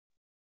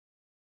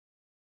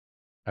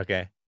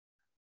Okay.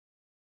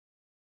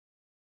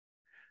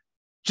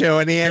 Joe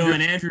and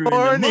Andrew.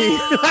 Morning.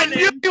 I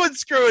knew he would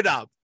screw it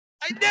up.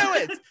 I knew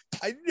it.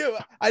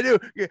 I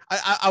knew.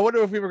 I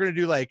wonder if we were going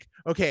to do like,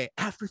 okay,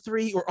 after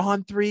 3 or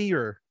on 3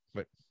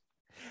 but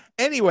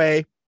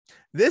anyway,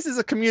 this is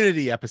a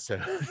Community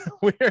episode.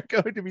 We're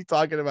going to be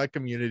talking about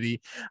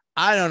Community.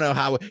 I don't know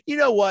how, you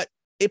know what?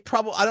 I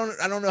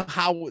don't know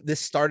how this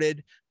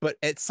started, but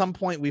at some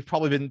point we've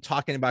probably been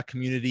talking about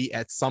Community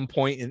at some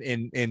point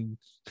in in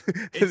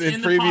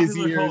previous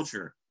years.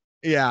 Culture.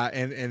 Yeah,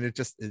 and it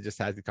just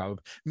has to come up.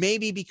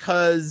 Maybe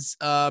because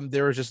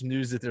there was just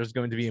news that there's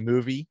going to be a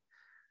movie.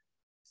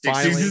 6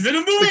 seasons in a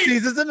movie. 6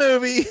 seasons a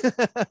movie.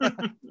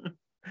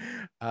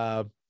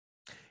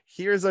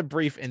 Here's a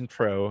brief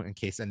intro in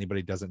case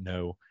anybody doesn't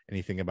know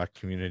anything about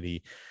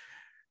Community.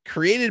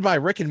 Created by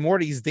Rick and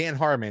Morty's Dan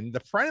Harmon,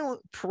 the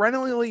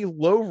perennially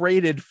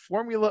low-rated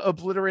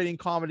formula-obliterating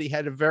comedy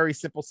had a very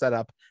simple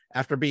setup.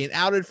 After being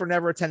outed for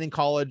never attending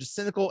college,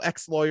 cynical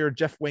ex-lawyer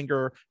Jeff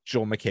Winger,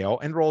 Joel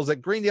McHale, enrolls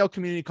at Greendale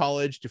Community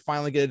College to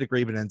finally get a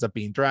degree, but ends up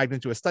being dragged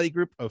into a study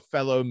group of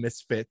fellow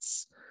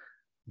misfits.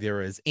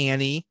 There is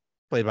Annie,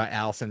 played by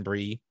Allison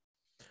Brie,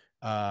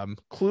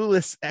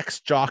 clueless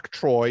ex-jock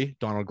Troy,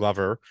 Donald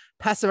Glover,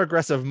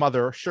 passive-aggressive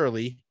mother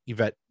Shirley,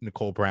 Yvette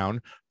Nicole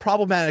Brown,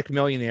 problematic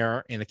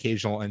millionaire and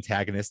occasional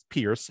antagonist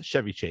Pierce,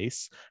 Chevy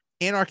Chase,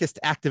 anarchist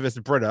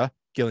activist Britta,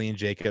 Gillian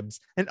Jacobs,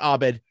 and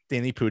Abed,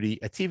 Danny Pudi,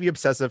 a TV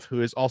obsessive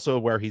who is also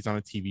aware he's on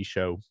a TV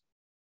show.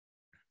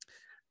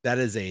 That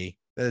is a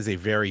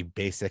very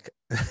basic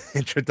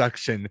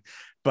introduction,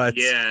 but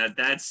yeah,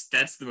 that's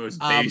the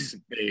most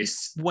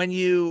base. When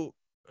you,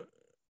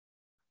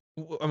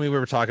 I mean, we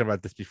were talking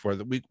about this before,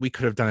 that we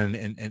could have done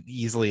an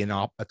easily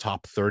a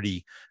top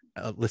 30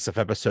 list of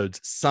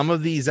episodes. Some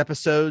of these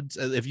episodes,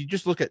 if you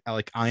just look at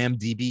like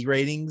IMDb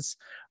ratings,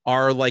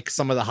 are like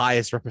some of the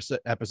highest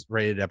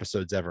rated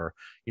episodes ever.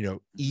 You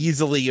know,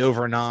 easily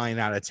over 9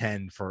 out of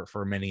 10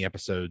 for many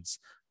episodes.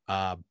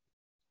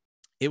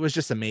 It was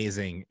just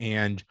amazing,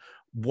 and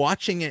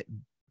watching it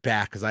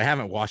back, because I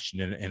haven't watched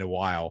it in a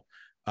while.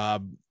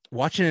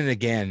 Watching it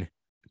again,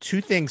 2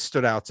 things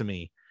stood out to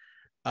me.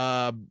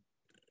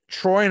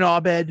 Troy and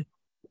Abed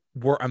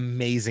were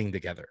amazing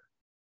together.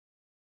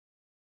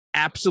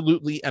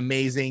 Absolutely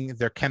amazing.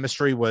 Their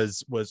chemistry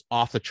was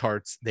off the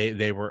charts.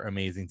 They were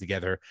amazing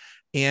together.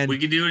 And we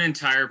could do an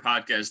entire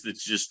podcast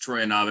that's just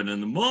Troy and Abed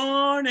in the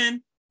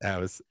morning. That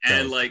was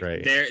like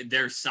great.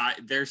 their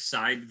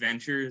side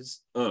ventures.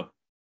 Oh,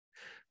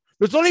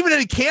 there's not even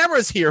any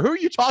cameras here. Who are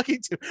you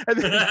talking to?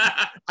 And then,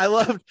 I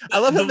love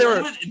how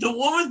the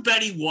one with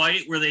Betty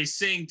White where they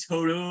sing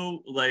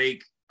Toto.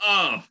 Like,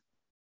 oh,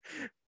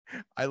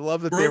 I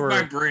love that broke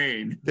my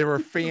brain. There were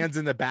fans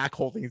in the back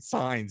holding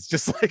signs,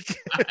 just like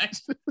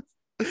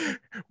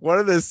one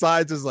of the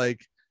signs was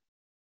like,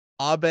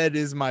 Abed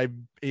is my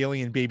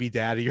alien baby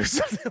daddy or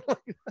something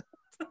like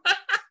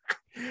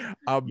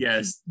that.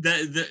 Yes,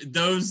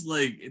 those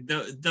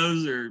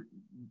are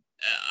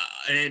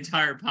an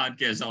entire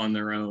podcast on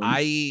their own.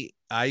 I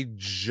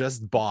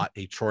just bought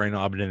a Troy and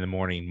Abed in the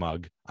morning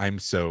mug. I'm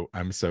so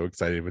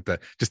excited with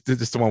that. Just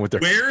the one with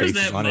their Where is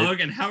that mug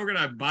and how can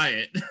I buy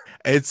it?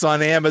 It's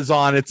on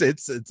Amazon.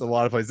 It's a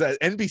lot of places.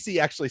 NBC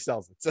actually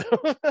sells it. So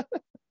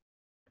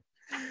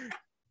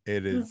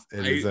it is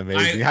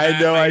amazing. I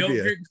had no idea. I don't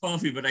drink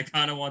coffee, but I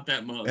kind of want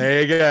that mug.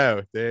 There you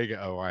go.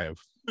 Oh, I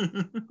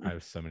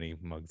have so many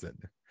mugs in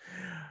there.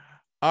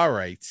 All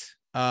right.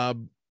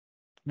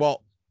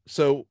 Well,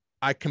 so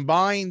I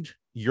combined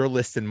your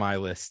list and my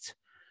list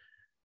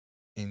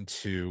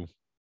into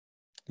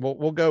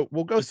we'll go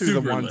through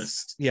the ones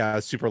list. Yeah,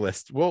 a super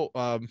list. We'll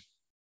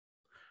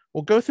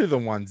go through the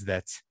ones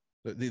that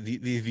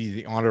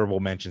the honorable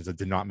mentions that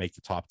did not make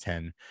the top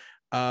 10.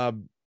 Now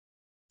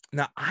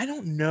I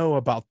don't know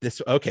about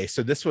this. Okay,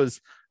 so this was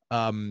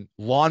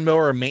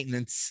lawnmower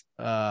maintenance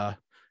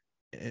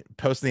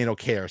postnatal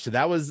care. So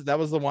that was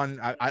the one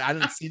I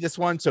didn't see this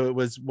one. So it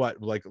was what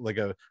it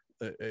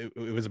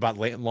was about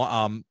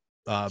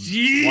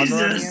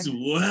Jesus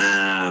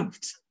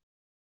wept.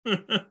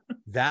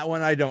 That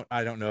one I don't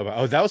know about.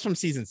 Oh, that was from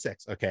season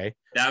 6. Okay,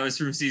 that was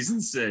from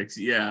season 6.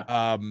 Yeah.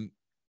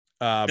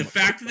 The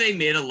fact that they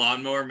made a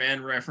Lawnmower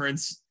Man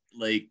reference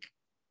like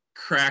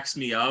cracks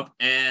me up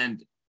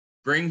and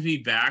brings me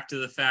back to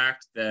the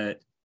fact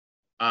that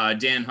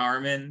Dan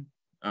Harmon,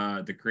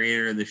 the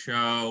creator of the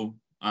show,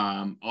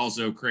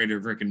 also creator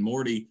of Rick and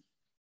Morty,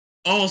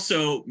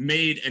 also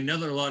made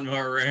another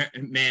Lawnmower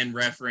Man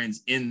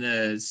reference in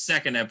the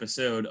 2nd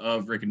episode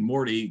of Rick and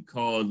Morty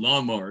called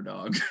Lawnmower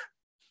Dog.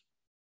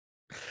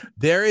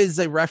 There is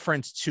a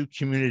reference to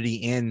Community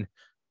in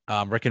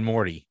Rick and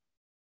Morty.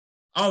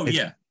 Oh,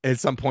 yeah. At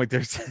some point,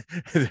 there's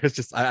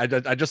just I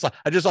just saw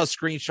a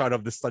screenshot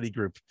of the study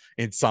group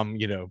in some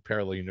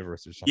parallel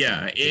universe or something.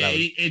 Yeah,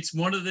 it's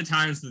one of the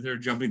times that they're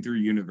jumping through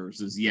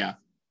universes. Yeah.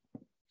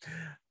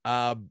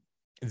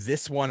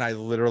 This one I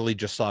literally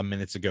just saw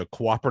minutes ago.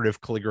 Cooperative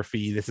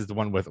calligraphy. This is the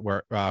one with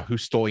where who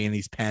stole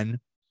Annie's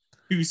pen.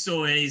 Who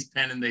stole Annie's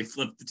pen and they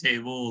flip the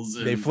tables.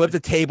 They flip the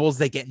tables.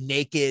 They get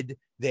naked.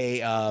 They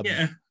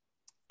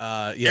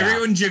Yeah.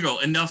 Everyone jiggle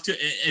enough to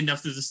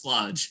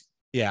dislodge.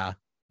 Yeah.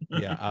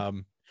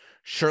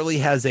 Shirley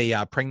has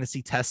a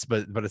pregnancy test,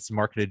 but it's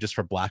marketed just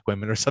for Black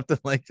women or something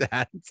like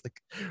that. It's like,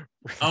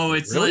 oh,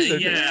 it's really?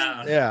 like,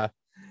 yeah.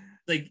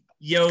 Like,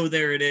 yo,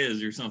 there it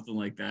is, or something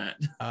like that.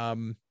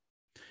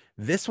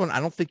 This one, I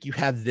don't think you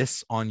have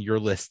this on your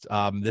list.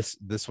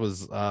 This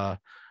was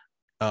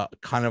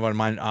kind of on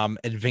mine.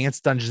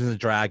 Advanced Dungeons and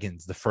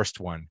Dragons, the first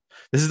one.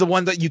 This is the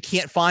one that you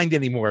can't find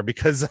anymore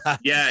because you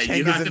have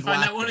to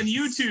find that one on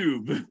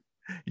YouTube.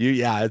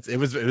 It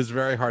was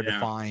very hard to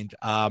find.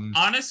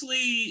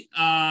 Honestly,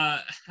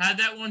 had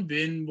that one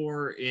been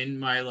more in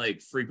my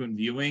like frequent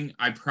viewing,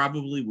 I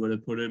probably would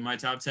have put it in my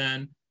top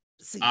 10.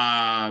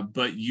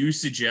 But you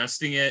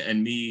suggesting it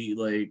and me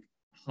like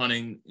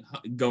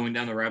going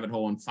down the rabbit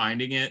hole and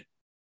finding it,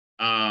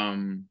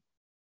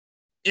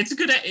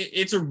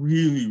 it's a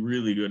really,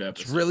 really good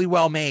episode. It's really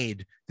well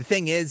made. The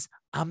thing is,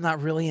 I'm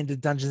not really into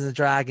Dungeons and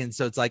Dragons,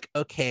 so it's like,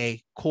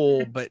 okay,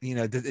 cool, but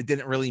it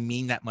didn't really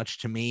mean that much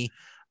to me.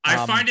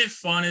 I find it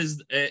fun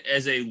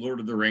as a Lord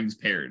of the Rings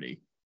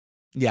parody.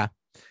 Yeah.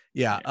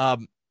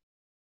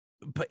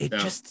 But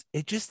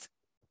it just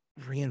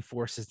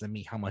reinforces to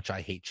me how much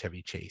I hate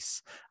Chevy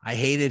Chase. I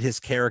hated his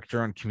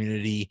character on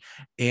Community,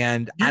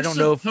 and I don't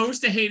know if you're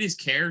supposed to hate his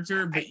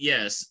character, but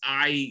yes,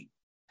 I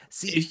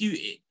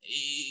see.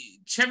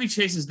 Chevy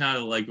Chase is not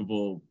a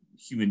likable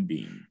human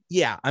being.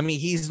 Yeah, I mean,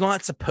 he's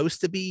not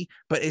supposed to be,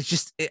 but it's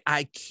just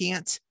I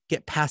can't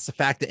get past the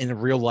fact that in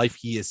real life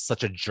he is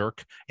such a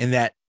jerk, and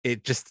that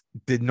it just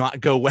did not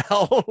go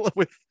well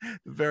with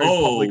the very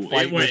public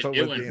fight.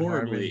 It went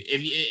horribly.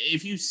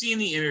 If you've seen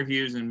the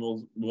interviews, and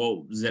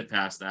we'll zip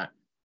past that,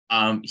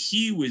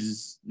 he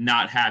was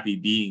not happy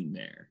being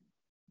there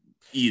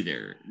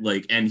either.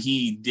 Like, and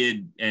he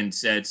did and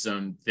said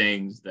some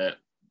things that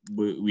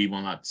we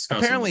will not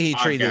discuss. Apparently he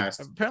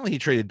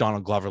treated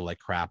Donald Glover like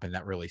crap, and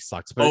that really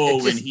sucks. But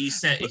and he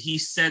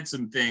said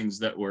some things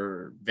that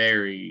were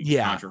very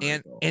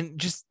controversial. and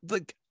just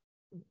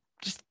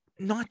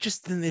not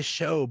just in this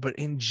show, but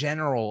in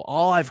general,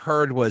 all I've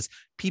heard was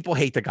people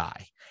hate the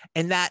guy,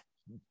 and that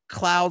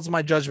clouds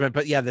my judgment.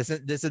 But yeah,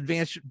 this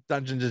Advanced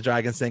Dungeons and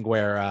Dragons thing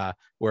where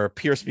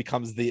Pierce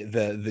becomes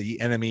the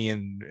enemy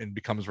and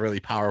becomes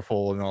really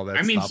powerful and all that.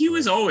 I mean, he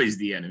was always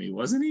the enemy,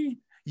 wasn't he?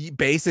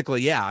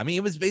 Basically, yeah. I mean,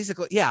 it was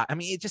basically, yeah. I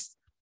mean,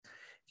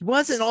 he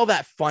wasn't all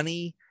that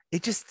funny.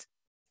 It just,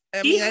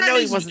 I know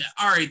he wasn't.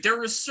 All right, there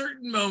were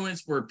certain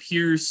moments where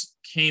Pierce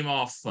came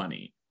off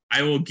funny.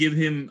 I will give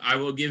him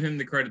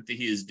the credit that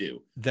he is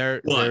due.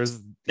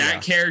 There's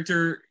that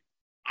character.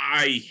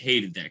 I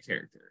hated that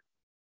character,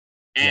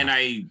 and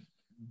I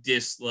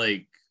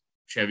dislike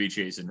Chevy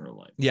Chase in real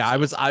life. Yeah,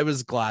 so. I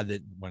was glad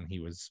that when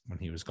he was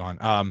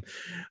gone.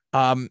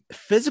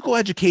 Physical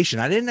Education.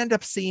 I didn't end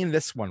up seeing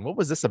this one. What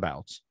was this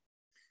about?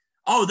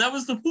 Oh, that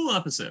was the pool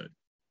episode.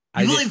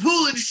 You play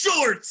pool in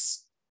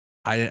shorts.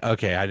 I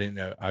didn't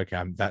know.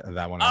 Okay,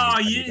 that one.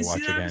 You didn't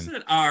see that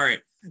episode? All right.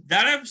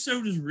 That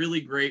episode is really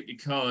great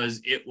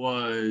because it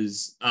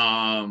was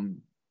about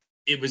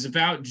it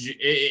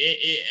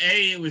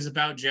was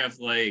about Jeff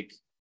like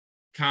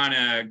kind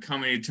of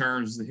coming to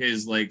terms with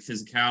his like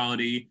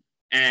physicality,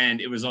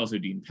 and it was also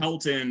Dean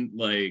Pelton,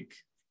 like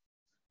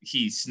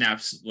he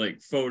snaps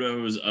like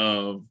photos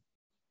of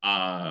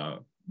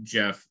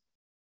Jeff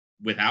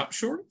without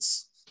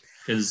shorts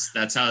because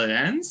that's how it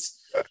ends.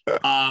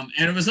 And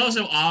it was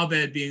also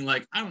Abed being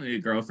like, I don't need a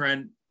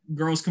girlfriend.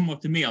 Girls come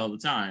up to me all the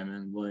time,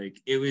 and like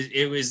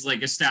it was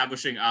like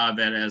establishing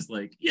Abed as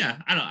like, yeah,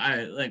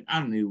 I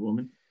don't need a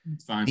woman.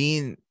 It's fine.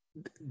 Dean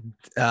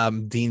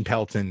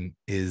Pelton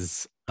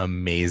is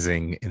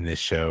amazing in this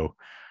show.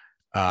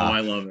 I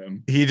love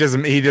him. He just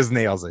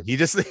nails it. He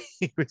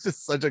was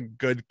just such a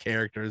good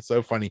character. It's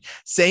so funny.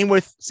 Same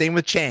with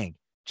Chang.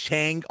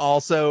 Chang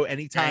also,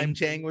 anytime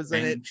Chang was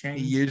in it,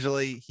 he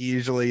usually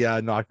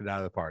knocked it out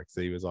of the park.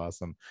 So he was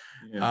awesome.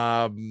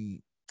 Yeah.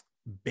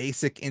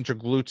 Basic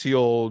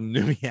intergluteal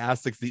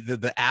pneumastics,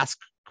 the Ask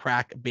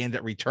Crack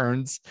Bandit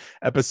Returns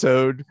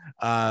episode.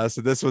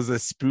 So this was a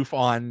spoof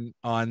on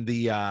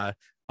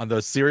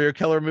those serial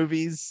killer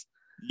movies.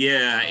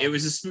 Yeah, it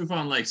was a spoof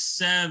on like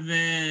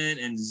Seven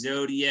and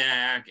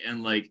Zodiac,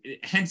 and like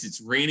hence it's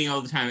raining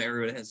all the time.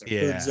 Everyone has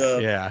their hoods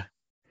up. Yeah,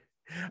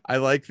 I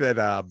like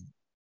that.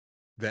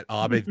 That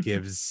Abed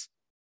gives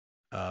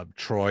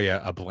Troy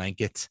a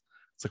blanket.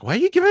 It's like, why are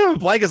you giving him a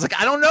blanket? It's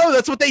like, I don't know.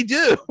 That's what they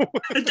do.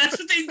 That's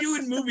what they do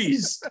in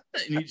movies.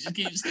 And you just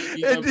keep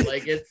giving him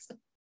blankets.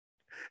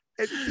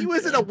 And he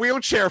was in a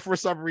wheelchair for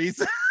some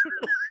reason.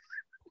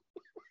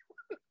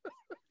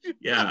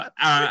 Yeah.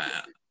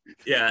 That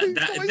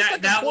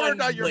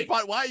one. On your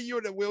butt. Why are you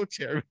in a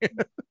wheelchair?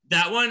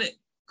 That one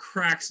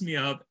cracks me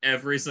up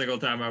every single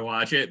time I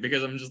watch it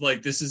because I'm just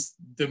like, this is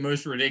the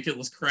most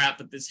ridiculous crap,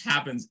 but this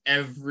happens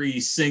every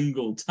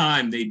single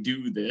time they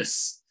do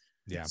this.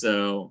 Yeah.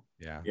 So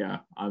yeah,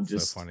 I'm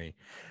just so funny.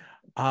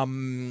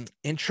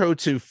 Intro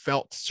to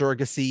Felt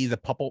Surrogacy,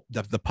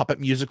 the puppet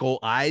musical.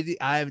 I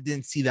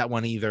didn't see that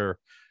one either.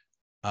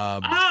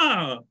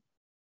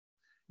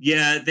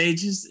 Yeah, they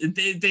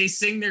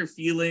sing their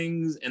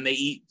feelings and they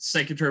eat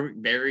psychotropic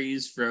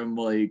berries from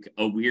like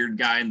a weird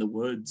guy in the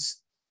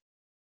woods.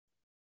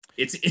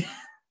 It's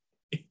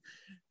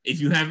if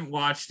you haven't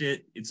watched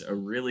it, it's a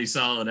really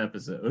solid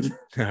episode.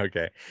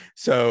 Okay.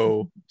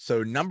 So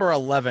number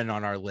 11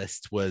 on our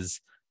list was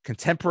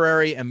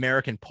Contemporary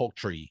American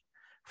Poultry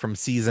from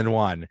season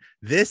 1.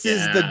 This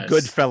is the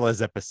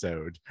Goodfellas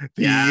episode.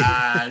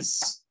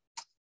 Yes.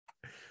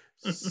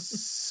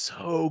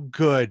 So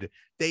good.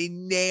 They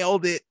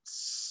nailed it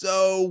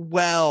so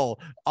well.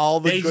 All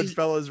the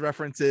Goodfellas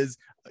references.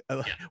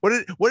 Yeah. What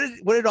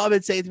did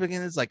Abed say at the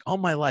beginning? It's like, all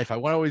my life, I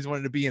always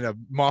wanted to be in a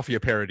mafia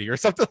parody or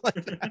something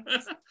like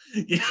that.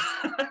 Yeah,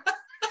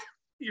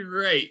 you're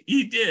right.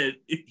 He did.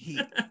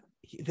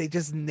 They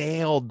just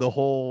nailed the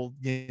whole,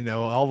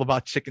 all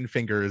about chicken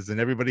fingers, and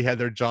everybody had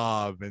their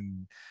job,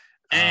 and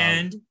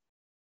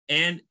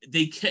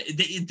they kick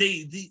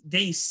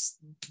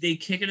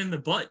it in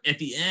the butt at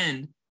the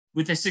end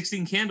with a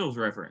 16 Candles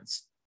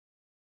reference.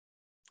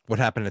 What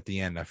happened at the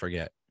end? I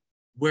forget.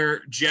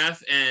 Where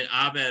Jeff and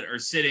Abed are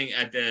sitting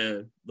at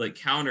the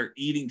counter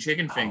eating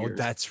chicken fingers.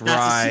 Oh, that's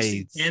right. A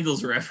 16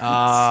 Candles reference.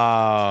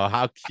 Oh,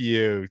 how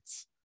cute.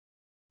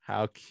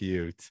 How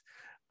cute.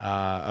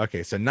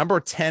 Okay, so number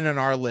 10 on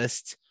our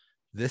list.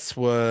 This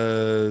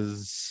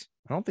was,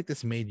 I don't think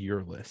this made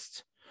your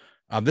list.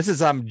 This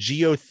is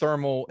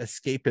geothermal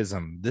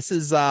escapism. This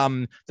is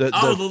the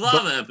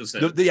lava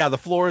episode. The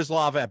floor is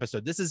lava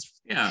episode. This is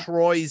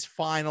Troy's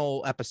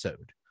final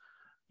episode.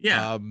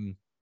 Yeah.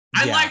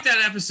 I like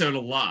that episode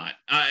a lot.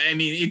 I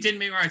mean, it didn't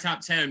make my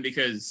top 10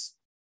 because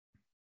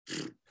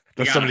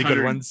there's so many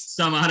good ones.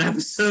 Some odd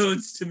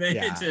episodes to make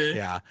it to.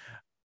 Yeah.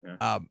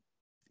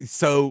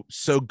 So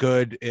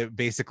good. It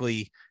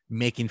basically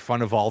making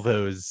fun of all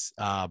those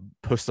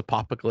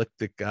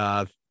post-apocalyptic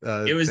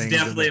it was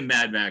definitely a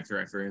Mad Max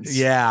reference.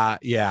 Yeah.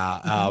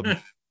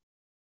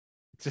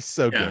 Just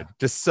so good.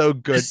 Just so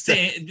good.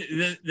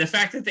 The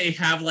fact that they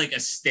have like a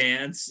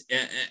stance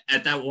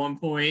at that one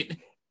point.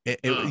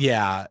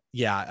 Yeah.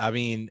 I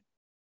mean,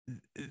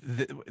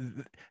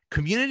 the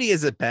Community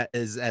is at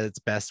its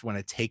best when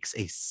it takes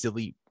a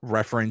silly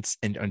reference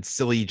and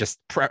silly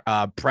just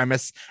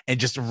premise and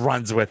just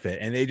runs with it,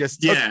 and they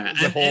just and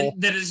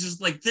that is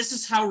just like, this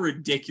is how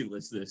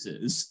ridiculous this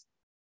is.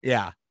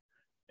 Yeah.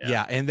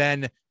 And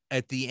then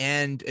at the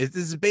end, this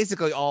is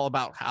basically all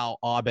about how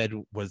Abed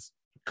was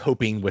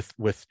coping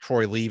with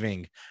Troy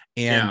leaving,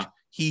 and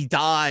he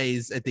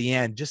dies at the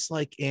end, just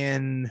like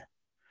in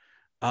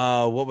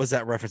what was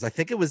that reference? I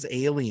think it was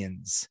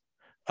Aliens.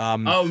 He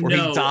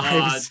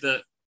dies.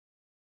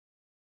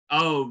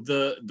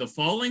 The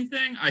falling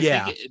thing. I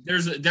think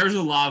there's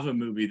a lava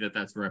movie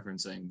that's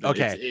referencing.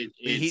 Okay,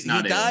 he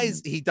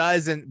dies. He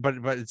dies, but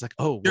it's like,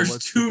 there's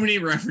too many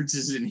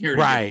references in here,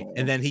 right?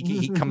 And then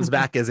he comes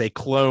back as a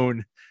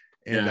clone,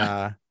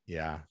 and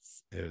it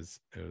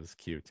was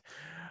cute.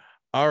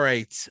 All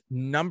right,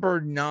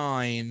 number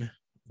 9,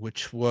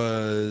 which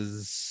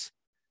was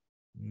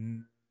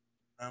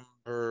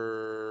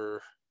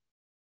number.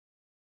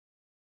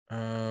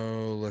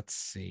 Oh, let's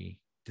see.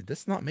 Did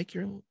this not make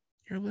your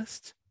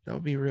list? That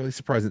would be really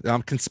surprising.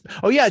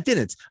 It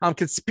didn't.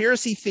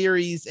 Conspiracy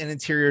theories and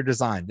interior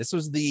design. This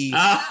was the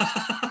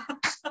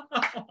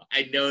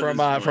I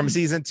know from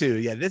season 2.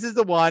 Yeah, this is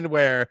the one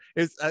where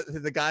it's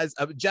the guys.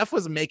 Jeff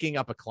was making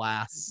up a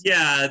class. The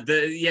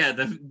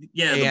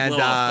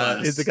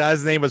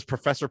guy's name was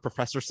Professor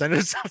Sen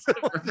or something.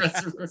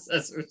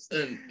 Professor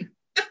Sen.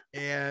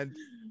 And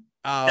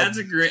that's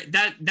a great.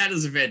 That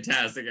is a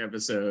fantastic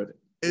episode.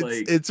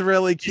 It's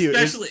really cute.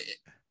 Especially,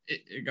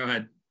 go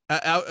ahead.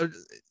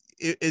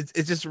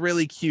 It's just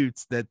really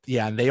cute that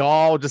they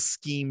all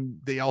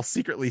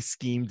secretly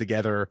schemed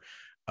together.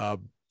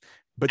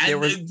 But there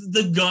was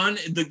the gun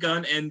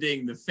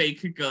ending, the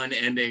fake gun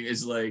ending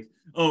is like,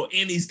 oh,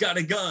 Annie's got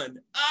a gun.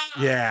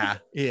 Yeah.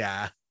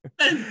 It's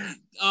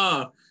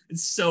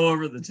so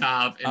over the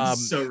top and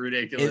so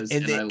ridiculous,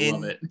 and I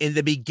love it. In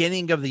the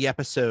beginning of the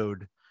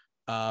episode,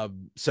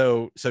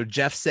 so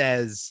Jeff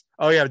says,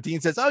 Dean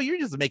says, oh, you're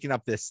just making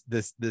up this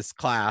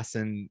class,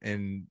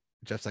 and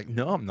Jeff's like,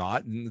 no, I'm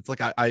not. And it's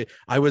like, I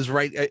was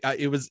right.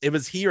 It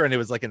was here, and it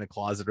was like in a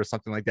closet or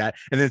something like that.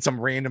 And then some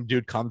random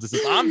dude comes and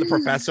says, I'm the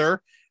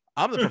professor.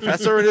 And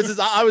this is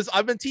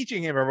I've been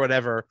teaching him or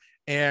whatever.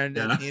 And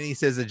he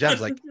says to Jeff's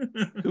like,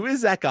 who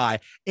is that guy?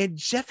 And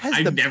Jeff has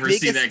I've never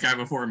seen that guy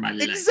before in my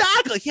life.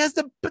 Exactly. He has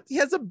the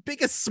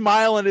biggest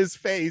smile on his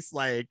face.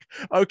 Like,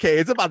 okay,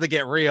 it's about to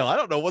get real. I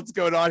don't know what's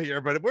going on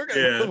here, but we're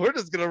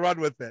just gonna run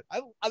with it.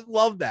 I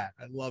love that.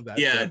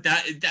 Yeah,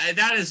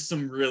 that is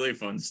some really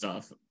fun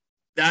stuff.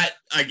 That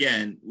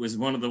again was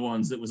one of the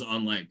ones that was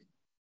on like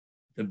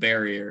the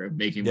barrier of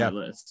making my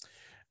list.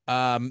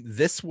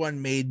 This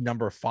one made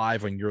number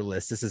 5 on your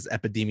list. This is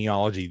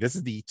epidemiology. This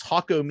is the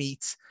taco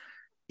meat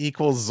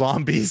equals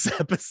zombies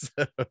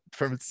episode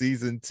from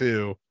season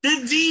 2.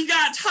 The Dean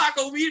got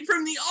taco meat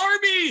from the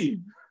army.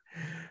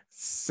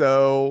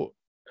 So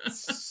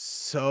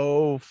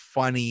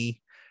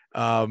funny.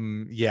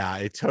 Yeah,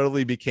 it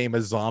totally became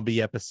a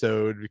zombie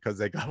episode because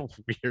they got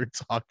weird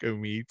taco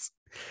meats.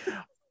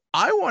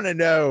 I want to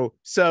know,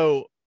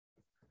 so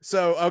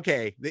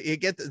okay, they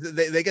get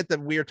the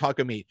weird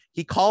taco meat.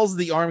 He calls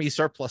the army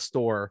surplus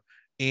store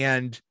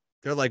and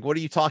they're like, what are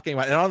you talking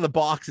about? And on the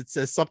box it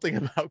says something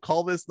about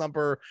call this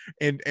number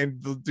and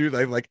do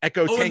like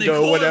Echo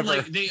Tango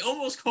whatever. They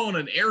almost call it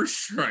an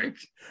airstrike.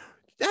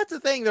 That's the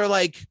thing. They're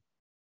like,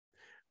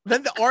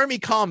 then the army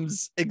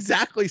comes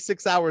exactly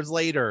 6 hours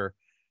later.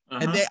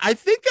 And I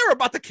think they're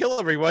about to kill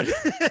everyone,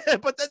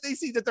 but then they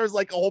see that there's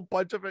like a whole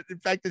bunch of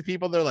infected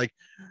people. They're like,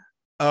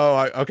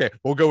 oh, okay,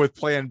 we'll go with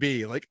plan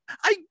B. Like,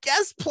 I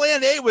guess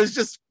plan A was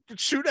just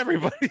shoot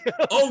everybody.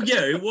 Oh,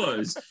 yeah, it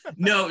was.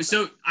 No,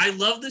 so I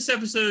love this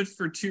episode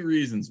for two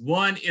reasons.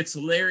 One, it's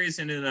hilarious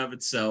in and of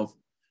itself,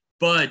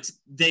 but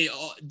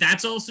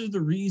that's also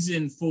the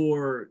reason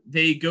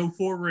they go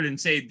forward and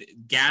say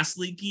gas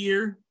leak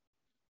year.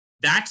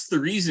 That's the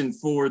reason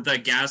for the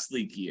gas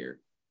leak year.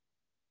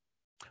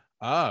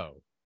 Oh.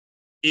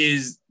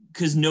 Is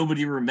because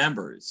nobody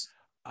remembers.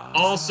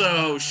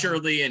 Also,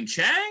 Shirley and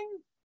Chang.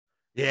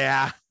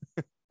 Yeah.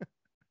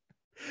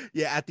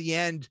 Yeah, at the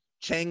end,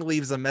 Chang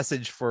leaves a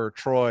message for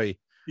Troy.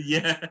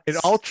 Yeah. And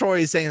all Troy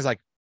is saying is like,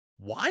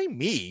 why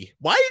me?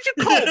 Why did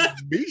you call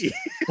me?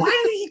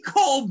 Why did he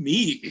call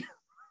me?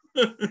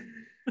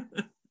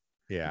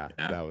 Yeah,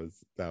 that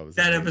was that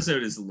amazing.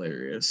 episode is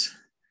hilarious.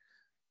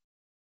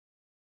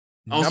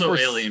 Also,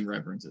 alien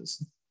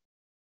references.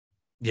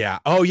 Yeah.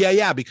 Oh,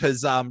 yeah,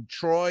 because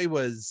Troy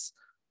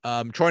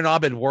and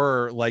Abed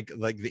were like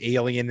the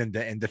alien and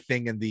the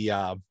thing in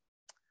the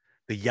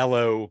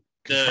yellow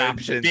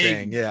contraption big,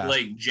 thing. Yeah.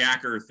 Like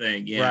jacker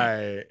thing.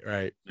 Yeah.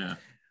 Right.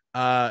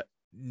 Yeah.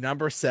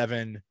 Number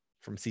 7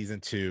 from season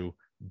 2,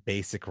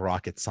 Basic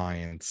Rocket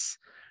Science,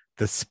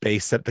 the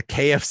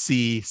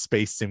KFC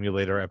space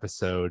simulator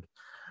episode.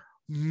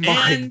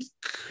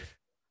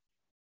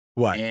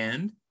 What?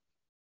 And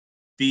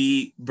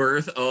the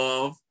birth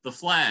of the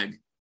flag.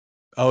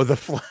 Oh, the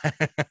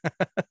flag.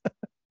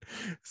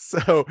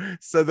 So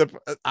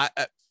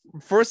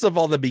first of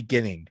all, the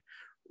beginning,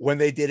 when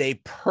they did a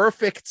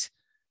perfect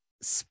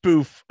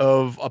spoof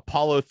of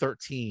Apollo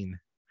 13.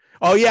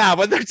 Oh yeah,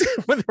 when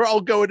they're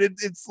all going in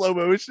slow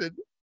motion.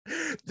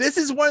 This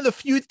is one of the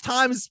few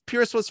times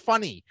Pierce was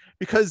funny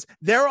because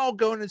they're all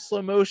going in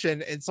slow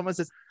motion, and someone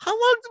says, "How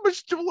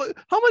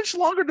much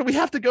longer do we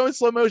have to go in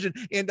slow motion?"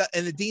 And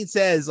the dean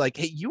says, "Like,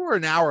 hey, you were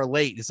an hour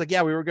late." It's like,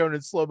 "Yeah, we were going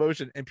in slow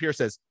motion," and Pierce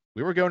says,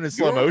 "We were going in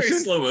slow motion."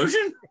 Slow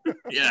motion.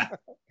 Yeah.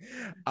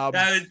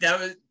 That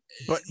was.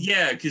 But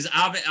yeah, because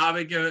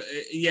Abed go.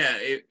 Yeah,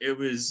 it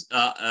was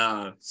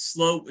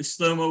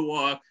slow-mo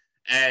walk,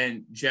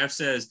 and Jeff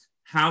says,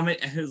 how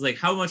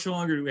much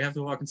longer do we have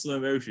to walk in slow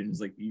motion? It's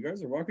like, you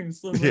guys are walking in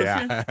slow motion.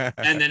 Yeah.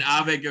 And then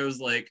Abed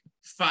goes like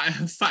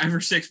five or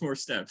six more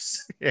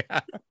steps. Yeah.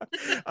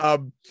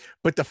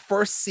 But the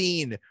first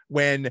scene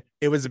when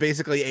it was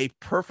basically a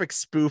perfect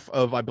spoof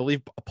of, I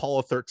believe,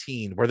 Apollo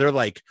 13, where they're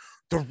like,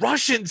 the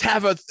Russians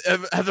have a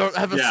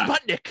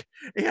Sputnik,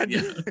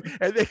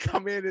 and they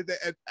come in and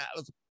that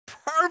was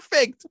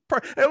perfect.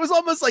 It was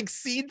almost like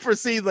scene for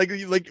scene, like when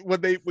you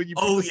put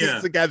the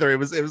scenes together, it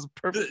was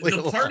perfectly.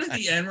 The part at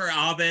the end where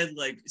Abed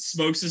like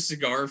smokes a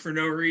cigar for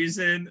no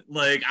reason,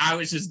 like I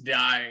was just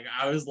dying.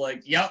 I was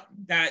like, yep,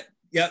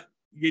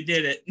 you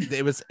did it.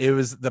 It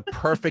was the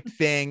perfect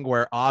thing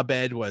where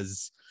Abed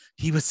was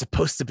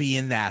supposed to be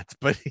in that,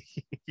 but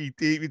he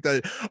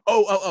did.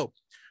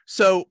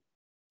 So.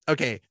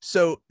 Okay,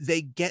 so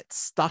they get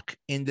stuck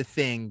in the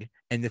thing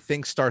and the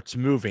thing starts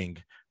moving,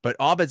 but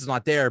Abed's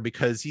not there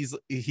because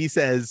he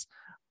says,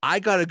 I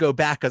got to go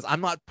back because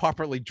I'm not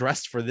properly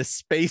dressed for this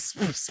space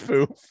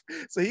spoof.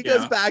 So he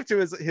goes back to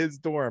his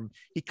dorm.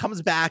 He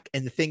comes back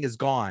and the thing is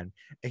gone.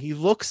 And he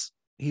looks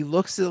to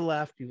the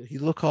left. He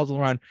looks all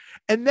around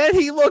and then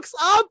he looks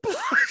up.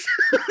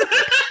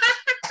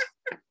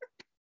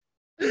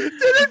 Did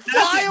it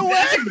fly away?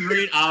 That's a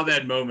great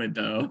Abed moment,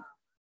 though.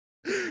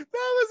 That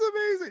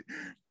was amazing.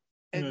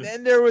 And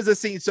then there was a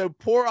scene. So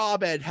poor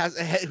Abed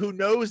who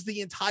knows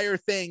the entire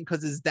thing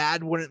because his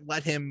dad wouldn't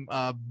let him.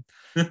 Go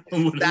to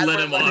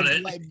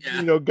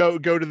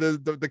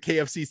the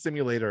KFC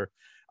simulator,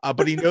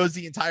 but he knows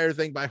the entire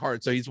thing by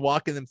heart. So he's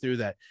walking them through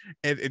that,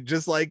 and it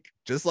just like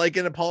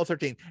in Apollo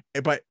 13.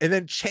 And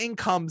then Chang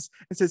comes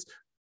and says,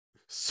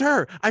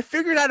 "Sir, I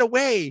figured out a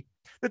way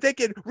that they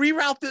can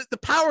reroute the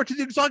power to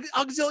the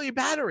auxiliary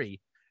battery."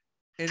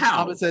 And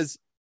Abed says,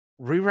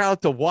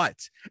 "Reroute to what?"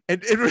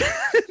 And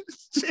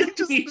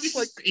he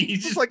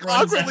just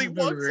awkwardly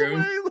walks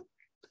away.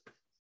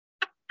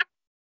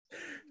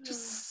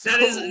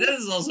 That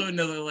is also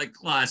another like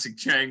classic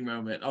Chang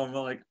moment. I'm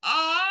like,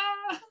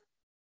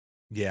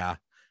 yeah.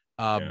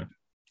 And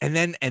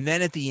then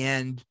at the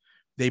end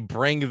they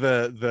bring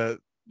the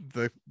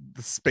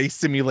space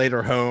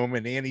simulator home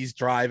and Annie's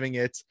driving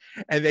it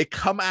and they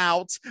come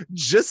out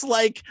just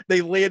like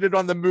they landed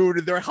on the moon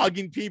and they're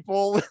hugging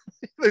people.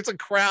 There's a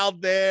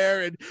crowd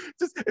there and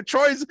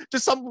Troy's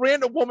just some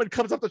random woman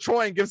comes up to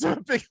Troy and gives him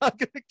a big hug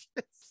and a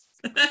kiss.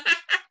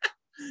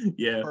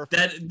 Yeah,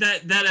 perfect.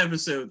 That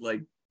episode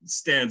like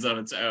stands on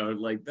its own.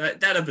 Like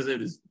that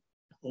episode is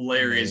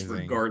hilarious.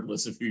 Amazing.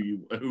 Regardless of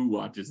who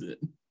watches it.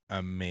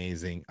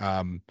 Amazing.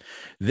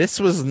 This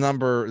is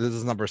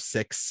number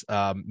 6.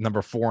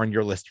 Number 4 on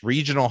your list,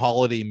 regional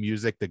holiday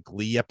music, the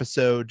Glee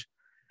episode.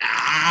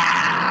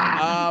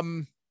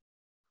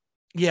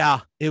 Yeah,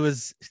 it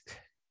was.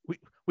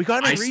 We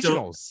got to make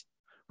regionals.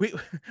 We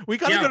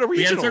got to go to regionals.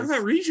 We got to talk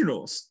about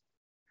regionals.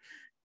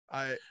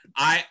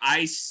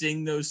 I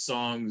sing those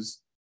songs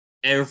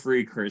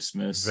every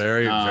Christmas.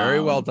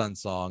 Very well done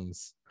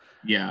songs.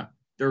 Yeah,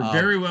 they're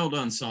very well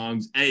done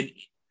songs. And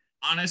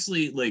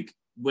honestly, like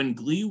when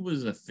Glee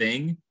was a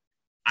thing,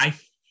 I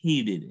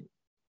hated it.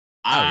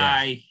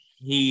 I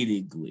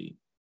hated Glee.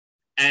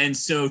 And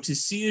so to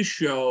see a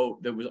show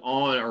that was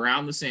on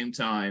around the same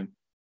time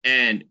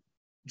and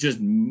just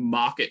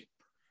mock it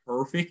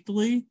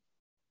perfectly,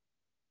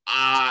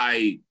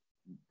 I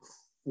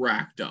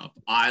cracked up.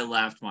 I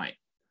laughed my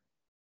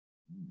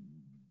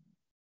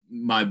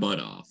butt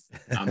off.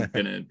 I'm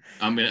gonna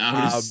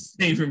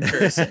stay from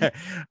cursing.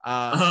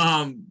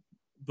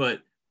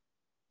 But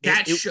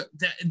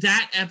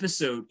that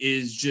episode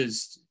is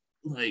just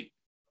like,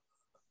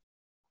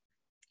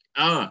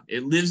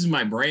 it lives in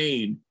my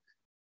brain.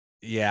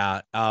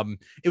 Yeah.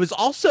 It was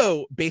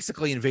also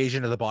basically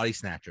Invasion of the Body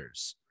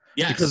Snatchers.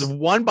 Yes. Because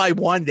one by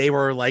one they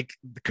were like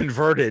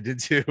converted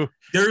into.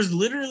 There's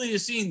literally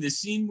the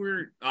scene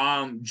where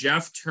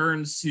Jeff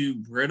turns to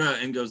Britta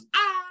and goes,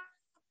 ah.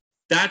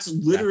 That's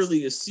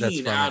literally a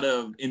scene out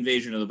of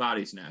Invasion of the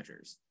Body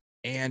Snatchers.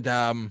 And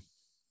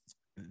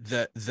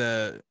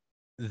the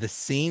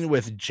scene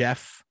with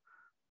Jeff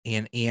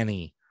and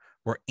Annie,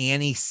 where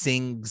Annie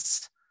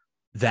sings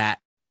that,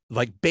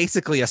 like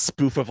basically a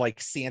spoof of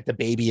like Santa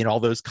Baby and all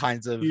those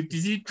kinds of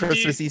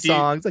Christmassy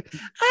songs, like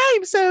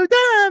I'm so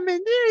dumb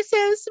and you're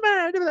so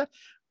smart.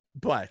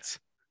 But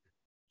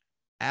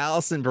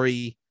Allison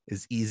Brie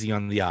is easy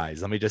on the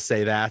eyes. Let me just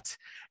say that.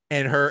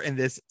 And her in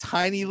this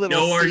tiny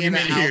little Santa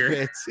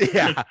outfit.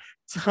 Yeah,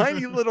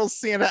 tiny little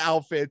Santa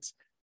outfit,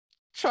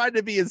 trying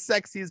to be as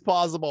sexy as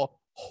possible.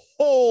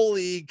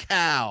 Holy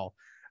cow.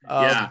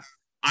 Yeah,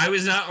 I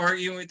was not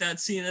arguing with that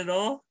scene at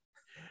all.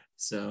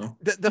 So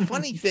the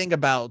funny thing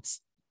about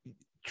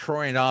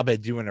Troy and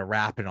Abed doing a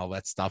rap and all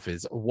that stuff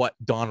is what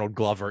Donald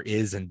Glover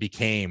is and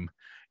became.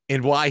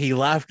 And why he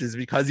left is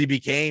because he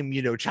became,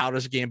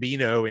 Childish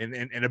Gambino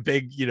and a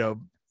big,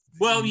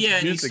 well, yeah,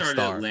 and he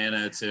started star.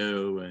 Atlanta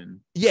too,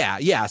 and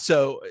yeah.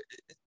 So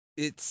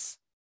it's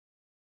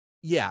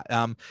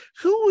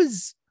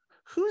who's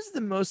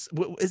the most?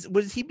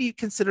 Would he be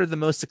considered the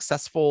most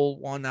successful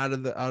one out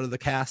of the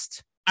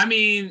cast? I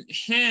mean,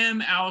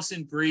 him,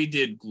 Allison Brie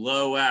did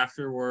Glow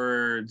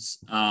afterwards.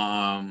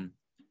 Ken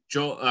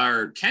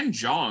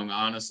Jeong,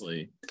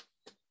 honestly,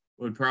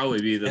 would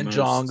probably be the most.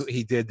 Jeong,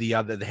 he did the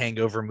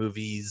Hangover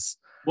movies.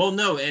 Well,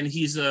 no, and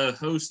he's a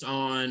host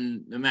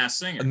on The Masked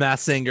Singer.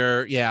 Masked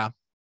Singer, yeah.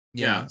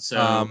 So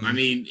I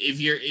mean,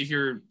 if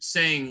you're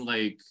saying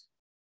like,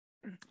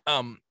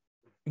 I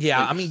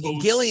mean,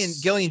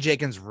 Gillian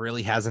Jenkins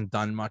really hasn't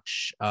done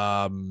much.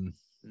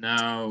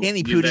 No,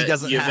 Annie Pudi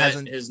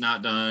has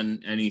not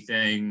done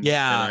anything. She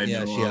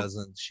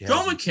hasn't.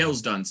 Joel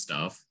McHale's done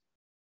stuff.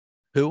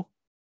 Who?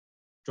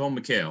 Joel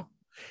McHale.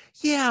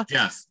 Yeah,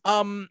 Jeff.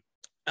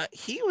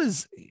 He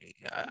was.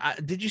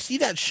 Did you see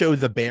that show,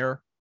 The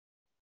Bear?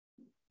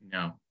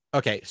 No.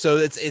 Okay, so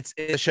it's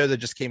a show that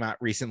just came out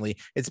recently.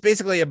 It's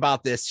basically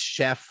about this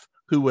chef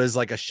who was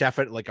like a chef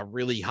at like a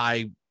really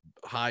high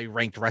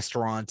ranked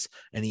restaurant,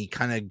 and he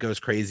kind of goes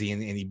crazy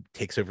and he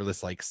takes over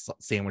this like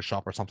sandwich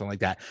shop or something like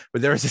that.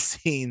 But there's a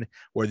scene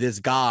where this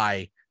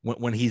guy,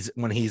 when he's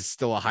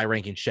still a high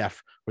ranking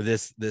chef, where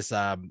this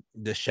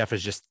chef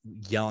is just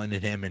yelling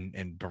at him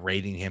and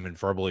berating him and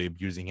verbally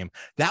abusing him.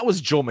 That was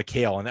Joel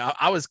McHale, and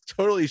I was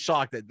totally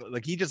shocked that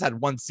like he just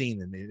had one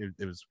scene and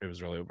it was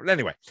really over. But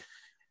anyway.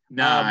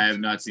 No, I have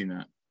not seen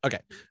that. Okay,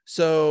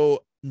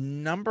 so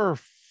number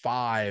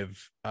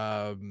 5,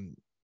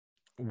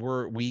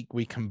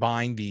 we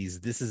combine these.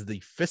 This is the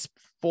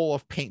Fistful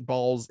of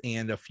Paintballs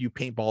and a Few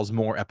Paintballs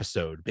More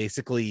episode.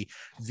 Basically,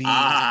 the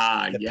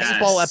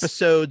paintball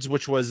episodes,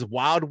 which was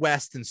Wild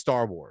West and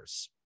Star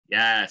Wars.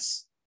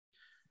 Yes.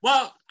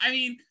 Well, I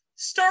mean,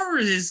 Star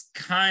Wars is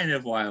kind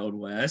of Wild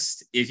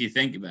West if you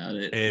think about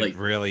it. It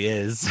really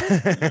is.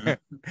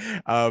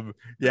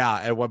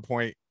 At one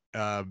point,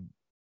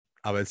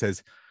 it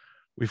says,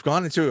 we've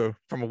gone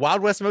from a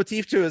Wild West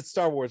motif to a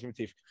Star Wars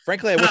motif.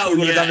 Frankly, I wish we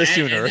would have done this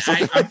sooner.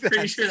 I'm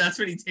pretty sure that's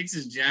when he takes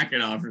his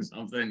jacket off or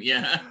something.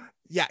 Yeah.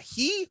 Yeah.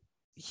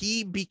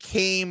 He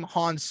became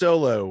Han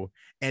Solo,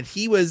 and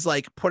he was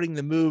like putting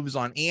the moves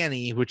on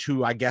Annie,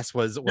 who I guess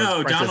was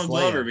no, Princess Donald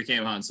Glover Leia.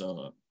 Became Han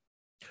Solo.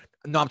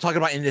 No, I'm talking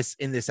about in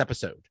this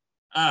episode.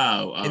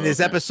 In this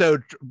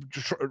episode,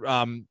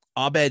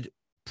 Abed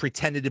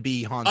pretended to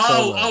be Han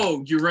Solo.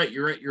 Oh, you're right.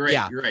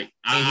 Yeah. You're right.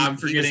 I'm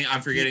forgetting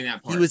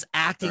that part. He was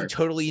acting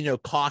totally,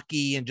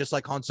 cocky and just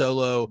like Han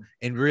Solo,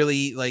 and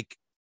really like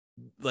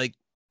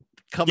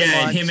coming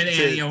on. Him and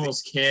Annie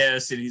almost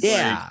kiss, and he's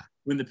like,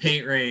 when the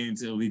paint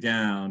rains, it'll be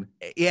down.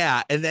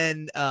 Yeah, and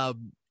then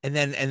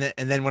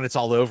when it's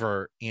all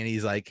over, and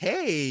he's like,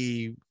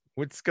 "Hey,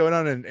 what's going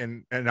on?"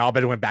 And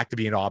Abed went back to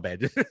being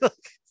Abed.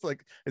 It's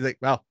like he's like,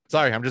 "Well,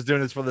 sorry, I'm just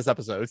doing this for this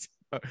episode."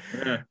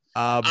 Yeah.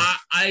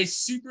 I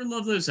super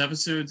love those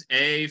episodes.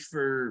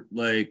 For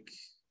like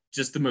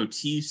just the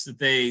motifs that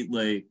they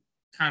like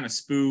kind of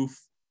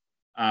spoof,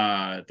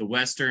 the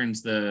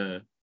westerns,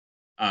 the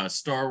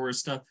Star Wars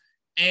stuff,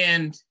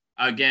 and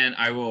again,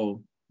 I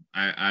will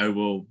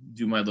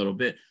do my little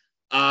bit.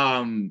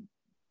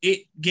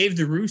 It gave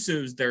the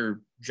Russos their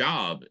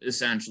job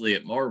essentially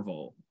at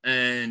Marvel,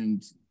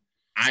 and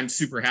I'm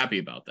super happy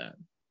about that.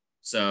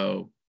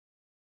 So,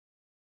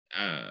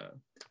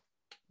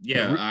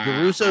 yeah, the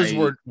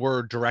Russos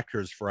were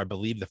directors for, I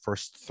believe, the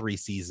first 3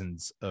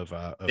 seasons of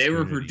they Community.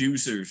 were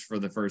producers for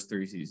the first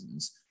 3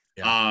 seasons.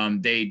 Yeah.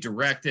 They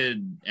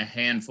directed a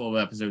handful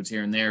of episodes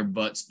here and there,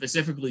 but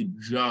specifically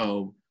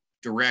Joe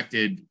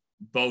directed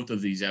both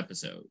of these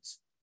episodes,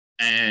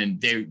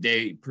 and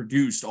they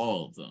produced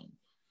all of them.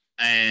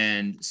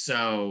 And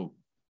so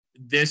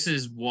this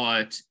is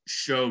what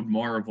showed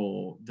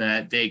Marvel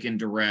that they can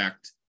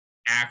direct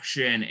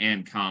action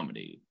and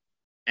comedy.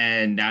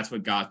 And that's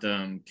what got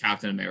them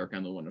Captain America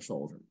and the Winter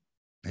Soldier.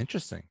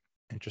 Interesting.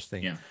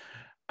 Yeah.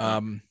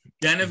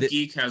 Den of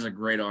Geek has a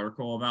great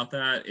article about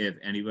that if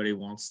anybody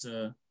wants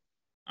to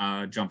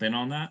jump in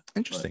on that.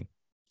 Interesting.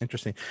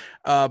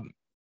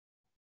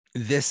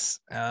 This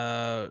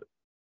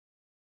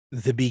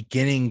the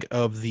beginning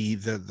of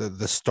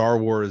the Star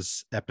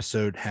Wars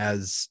episode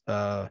has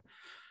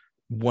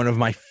one of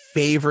my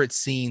favorite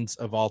scenes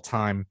of all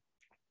time.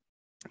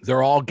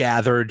 They're all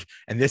gathered,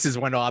 and this is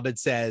when Abed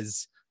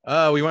says,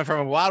 "Oh, we went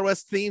from a Wild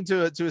West theme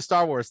to a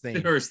Star Wars theme."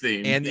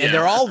 And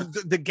they're all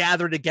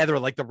gathered together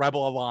like the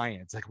Rebel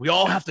Alliance. Like we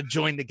all have to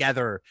join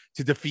together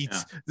to defeat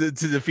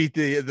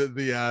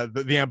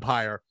the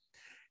Empire.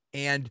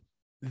 And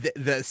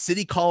the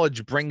City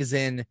College brings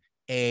in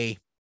a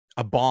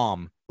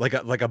bomb, like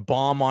a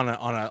bomb on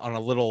a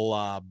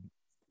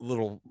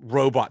little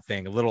robot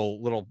thing, a little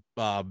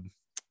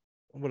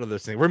what are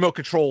those things? Remote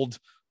controlled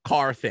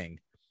car thing.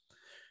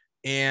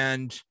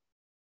 And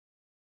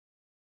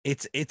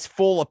it's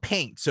full of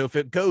paint. So if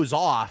it goes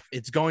off,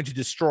 it's going to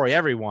destroy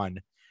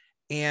everyone.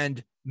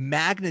 And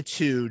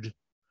Magnitude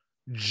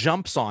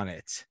jumps on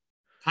it.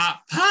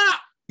 Pop, pop.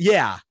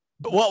 Yeah.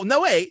 But well,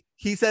 no, wait.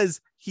 He says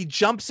he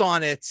jumps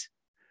on it,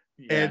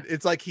 and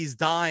it's like he's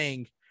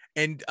dying.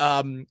 And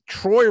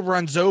Troy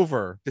runs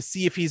over to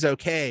see if he's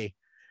okay.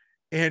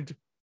 And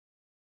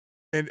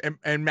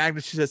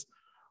Magnitude says,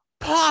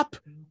 "Pop."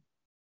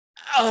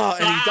 Oh,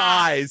 and he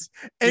dies.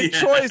 And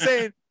Troy is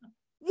saying,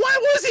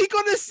 "What was he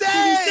going to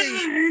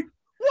say?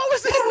 What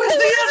was the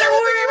other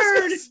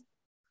word?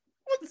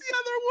 What's the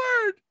other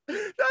word?"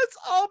 That's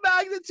all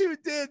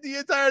Magnitude did. The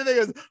entire thing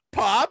was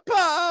pop,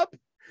 pop.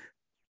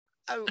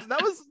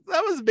 That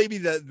was maybe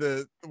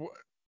the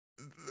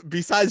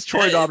besides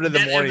Troy Dobbin in the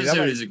morning. That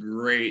episode is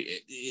great.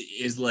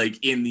 Is like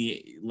in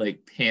the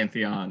like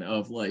pantheon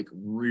of like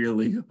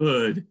really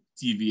good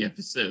TV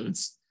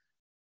episodes.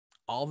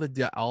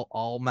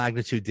 All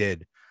Magnitude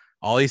did.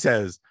 All he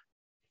says,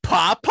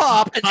 "Pop,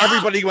 pop," and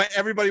everybody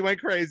went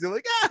crazy.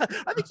 Like,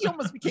 I think he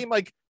almost became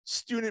like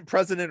student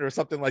president or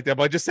something like that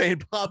by just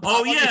saying pop, pop.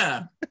 Oh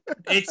yeah,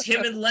 it's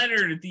him and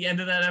Leonard at the end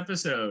of that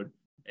episode,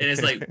 and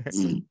it's like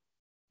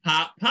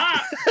pop,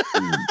 pop,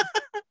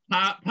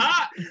 pop,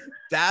 pop.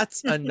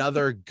 That's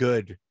another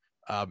good,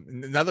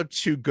 another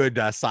 2 good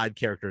side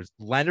characters,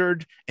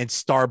 Leonard and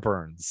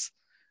Starburns.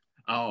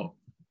 Oh,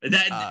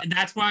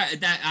 that's why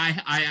that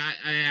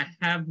I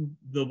have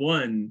the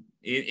one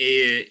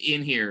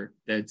in here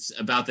that's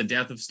about the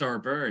death of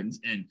Starburns,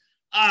 and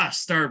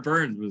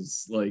Starburns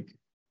was like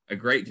a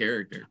great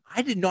character.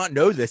 I did not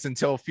know this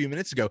until a few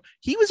minutes ago.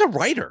 He was a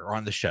writer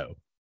on the show.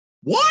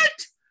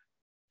 What?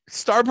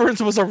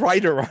 Starburns was a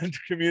writer on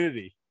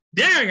Community.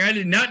 Dang, I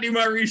did not do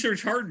my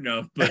research hard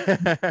enough,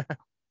 but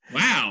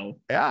wow.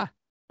 Yeah.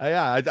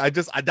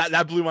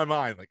 That blew my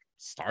mind. Like,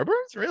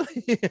 Starburns,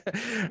 really?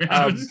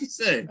 I was just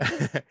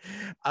gonna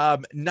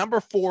say. Number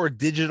 4,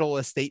 digital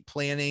estate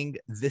planning.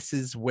 This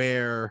is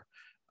where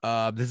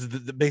this is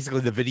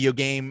basically the video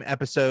game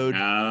episode.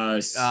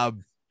 Yes.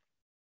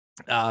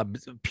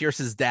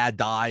 Pierce's dad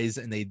dies,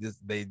 and they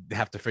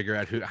have to figure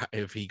out who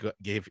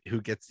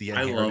gets the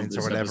inheritance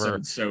or whatever.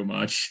 So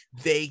much.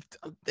 They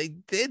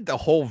did the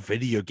whole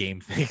video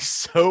game thing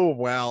so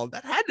well.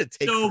 That had to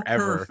take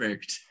forever.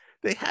 Perfect.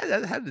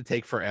 That had to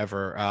take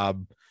forever.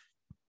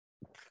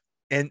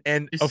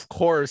 And of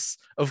course,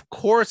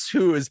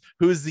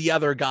 who's the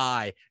other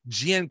guy?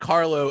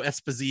 Giancarlo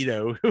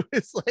Esposito, who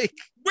is like,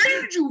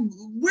 where did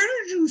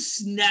you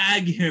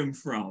snag him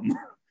from?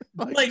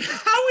 Like,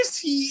 how is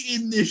he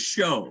in this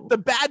show? The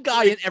bad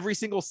guy in every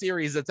single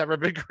series that's ever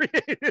been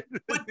created.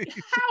 But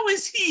how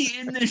is he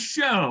in this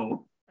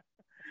show?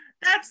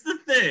 That's the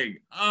thing.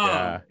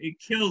 It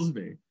kills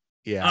me.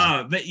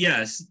 Yeah. But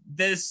yes,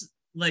 this,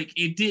 like,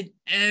 it did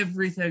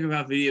everything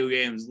about video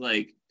games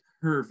like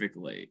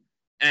perfectly.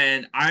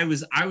 And I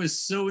was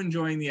so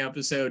enjoying the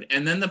episode.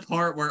 And then the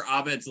part where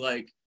Abed's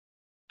like,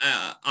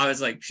 I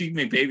was like, she can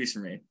make babies for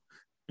me. It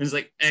was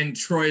like, and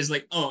Troy's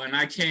like, oh, and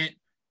I can't.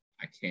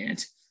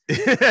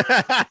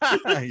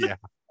 Yeah.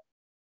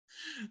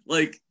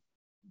 Like,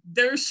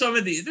 there's some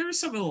of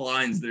the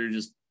lines that are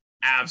just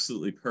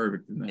absolutely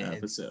perfect in that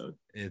episode.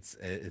 It's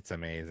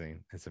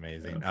amazing. It's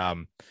amazing.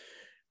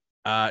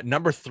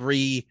 Number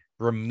 3,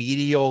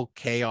 remedial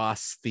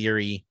chaos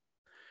theory.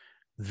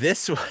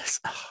 This was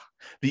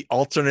the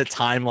alternate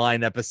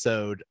timeline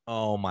episode.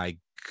 Oh my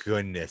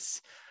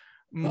goodness.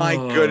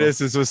 Goodness,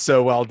 this was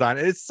so well done.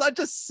 It's such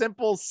a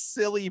simple,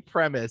 silly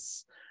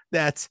premise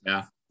that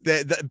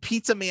the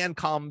pizza man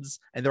comes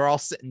and they're all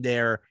sitting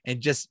there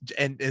and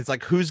it's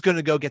like, who's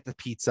gonna go get the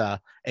pizza?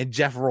 And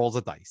Jeff rolls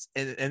a dice,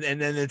 and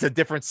then it's a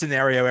different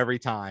scenario every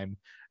time.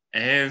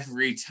 And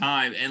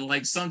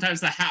like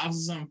sometimes the house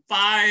is on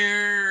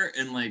fire,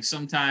 and like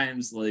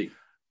sometimes like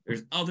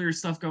there's other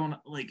stuff going on.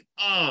 Like,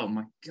 oh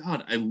my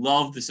god, I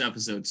love this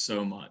episode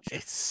so much.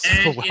 It's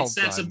so well it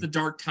sets up the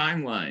dark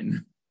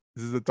timeline.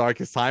 This is the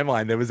darkest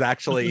timeline. That was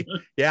actually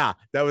that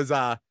was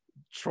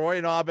Troy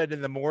and Abed in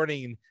the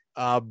morning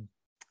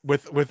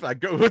with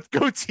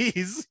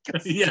goatees.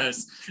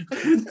 Yes,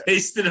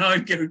 pasted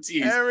on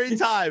goatees. Every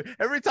time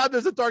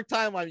there's a dark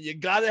timeline, you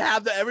gotta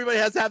have everybody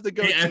has to have the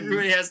goatee.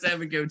 Everybody has to have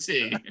a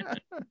goatee.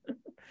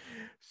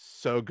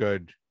 So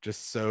good,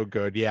 just so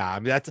good. Yeah, I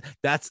mean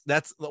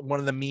that's one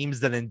of the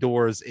memes that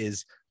endures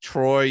is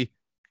Troy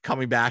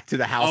coming back to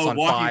the house on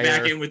walking fire,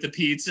 back in with the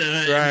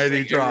pizza. Right,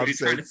 he drops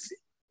it.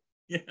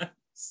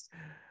 Yes.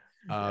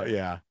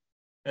 Yeah.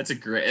 That's a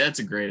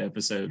great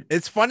episode.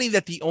 It's funny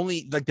that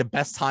the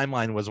best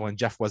timeline was when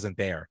Jeff wasn't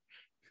there.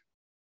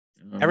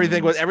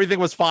 Everything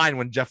was fine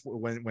when Jeff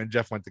went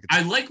to.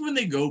 I like when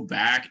they go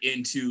back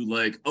into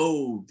like,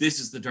 oh, this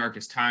is the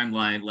darkest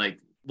timeline. Like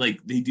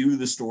they do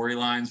the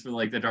storylines for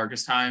like the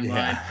darkest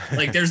timeline. Yeah.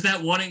 Like there's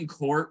that one in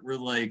court where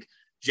like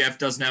Jeff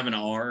doesn't have an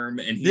arm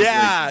and he's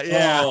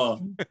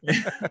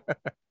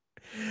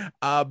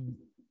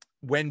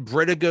when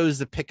Britta goes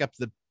to pick up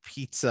the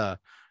pizza,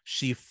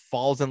 she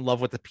falls in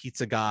love with the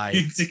pizza guy.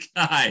 And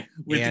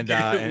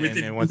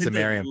wants to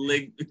marry him.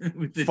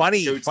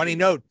 Funny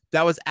note,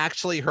 that was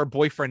actually her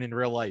boyfriend in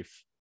real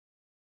life.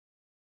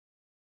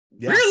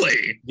 Yeah.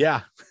 Really?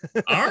 Yeah.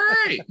 All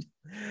right.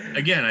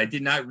 Again, I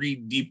did not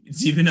read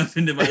deep enough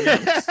into my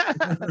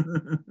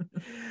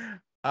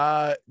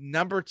notes.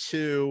 Number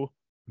 2,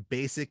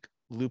 basic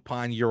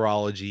Lupin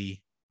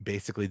urology.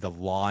 Basically the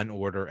Law and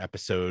Order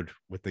episode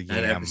with the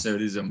That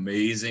episode is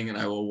amazing, and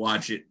I will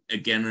watch it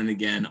again and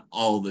again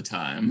all the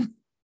time.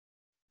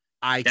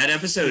 Go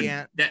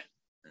ahead.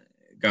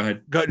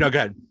 Go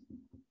ahead.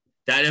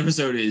 That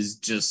episode is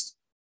just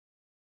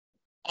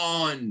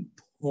on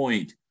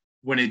point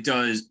when it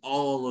does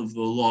all of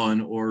the Law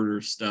and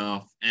Order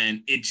stuff,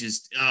 and it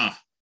just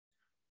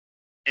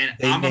and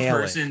I'm a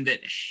person that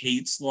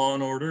hates Law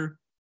and Order.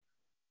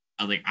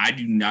 I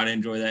do not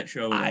enjoy that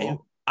show at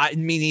all.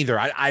 Me neither.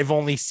 I've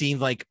only seen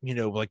like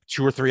 2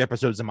 or 3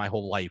 episodes in my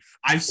whole life.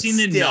 I've seen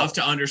enough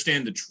to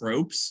understand the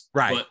tropes,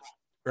 right?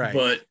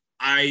 But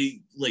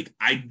I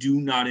do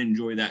not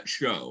enjoy that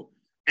show,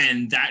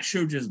 and that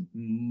show just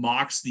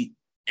mocks the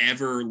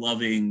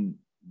ever-loving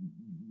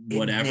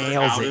whatever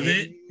out of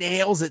it. It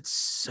nails it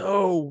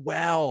so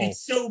well.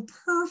 It's so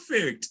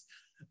perfect,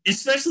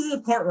 especially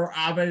the part where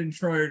Abed and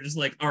Troy are just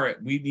like, all right,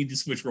 we need to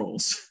switch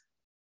roles.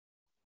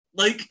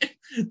 Like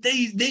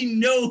they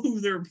know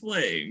who they're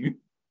playing.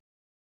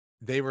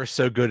 They were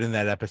so good in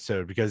that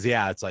episode because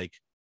it's like,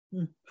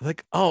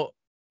 oh,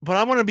 but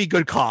I want to be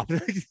good cop.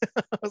 I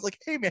was like,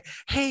 hey man,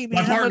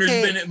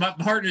 my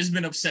partner's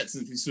been upset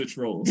since we switched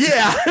roles.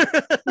 Yeah.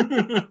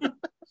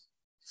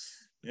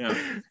 Yeah.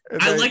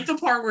 I like the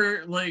part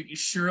where like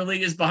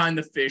Shirley is behind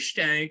the fish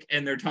tank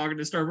and they're talking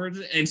to Starbird,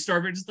 and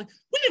Starbird is like,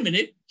 wait a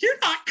minute, you're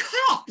not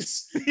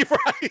cops.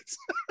 Right.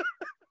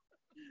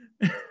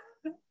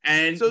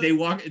 And so, they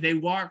walk who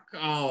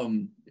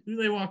do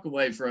they walk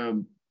away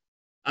from?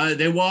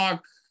 They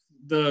walk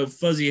the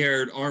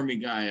fuzzy-haired army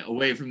guy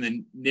away from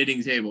the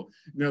knitting table.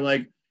 And they're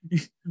like,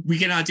 we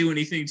cannot do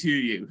anything to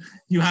you.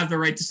 You have the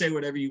right to say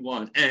whatever you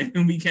want, and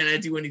we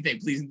cannot do anything.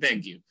 Please and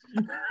thank you.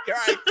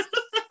 Right.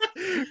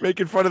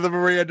 Making fun of the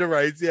Miranda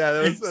rights. Yeah,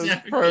 that was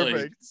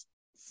perfect.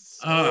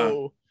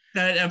 So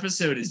that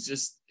episode is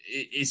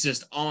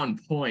just on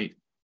point,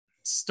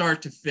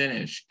 start to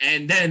finish.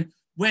 And then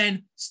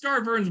when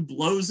Starburns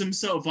blows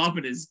himself up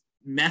in his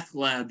meth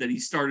lab that he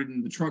started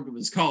in the trunk of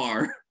his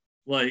car,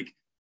 like,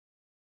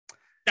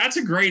 that's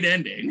a great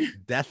ending.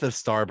 Death of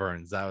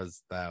Starburns.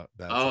 That's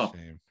a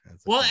shame.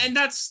 And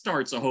that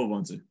starts a whole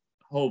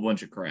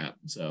bunch of crap.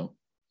 So,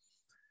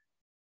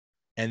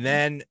 and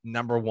then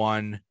number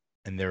 1,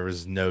 and there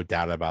was no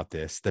doubt about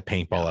this, the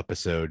paintball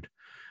episode,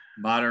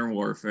 Modern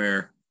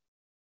Warfare.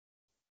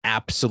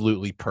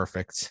 Absolutely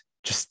perfect.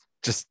 Just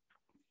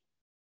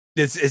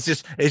it's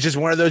just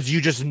one of those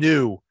you just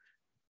knew,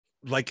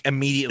 like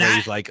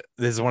immediately, like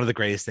this is one of the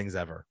greatest things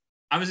ever.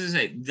 I was gonna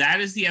say that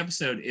is the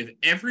episode. If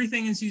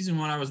everything in season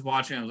 1 I was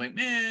watching, I was like,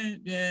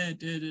 man, yeah,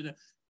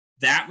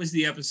 that was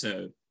the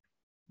episode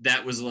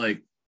that was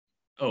like,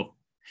 oh,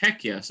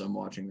 heck yes, I'm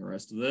watching the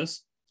rest of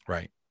this.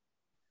 Right.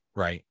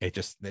 That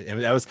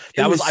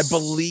was I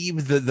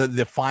believe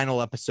the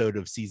final episode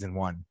of season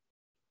 1.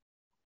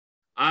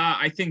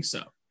 I think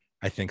so.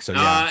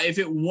 Yeah. If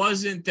it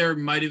wasn't, there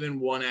might have been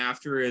one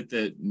after it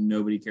that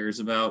nobody cares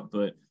about,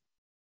 but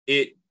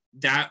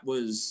that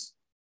was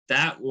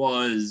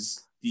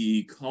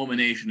the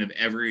culmination of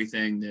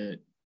everything that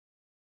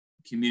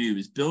Community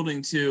was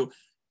building to,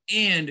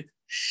 and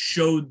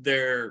showed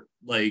their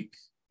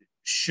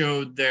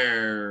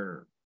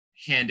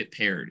hand at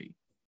parody,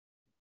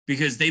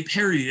 because they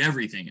parodied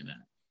everything in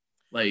that.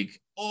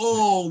 Like,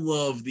 all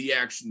of the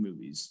action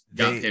movies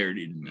got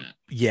parodied in that.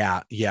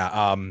 Yeah.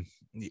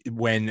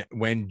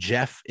 When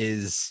Jeff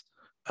is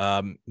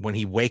when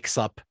he wakes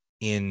up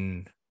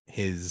in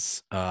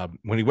his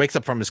when he wakes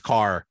up from his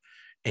car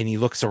and he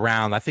looks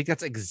around, I think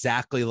that's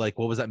exactly like,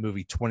 what was that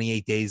movie,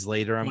 28 Days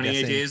Later?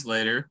 28 Days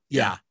Later.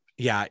 Yeah.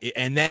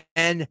 And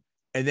then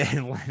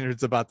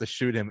Leonard's about to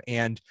shoot him,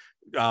 and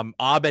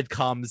Abed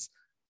comes,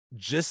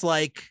 just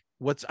like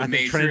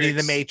Trinity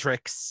the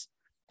Matrix,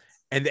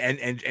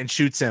 and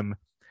shoots him.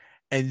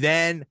 And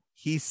then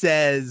he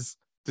says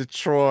to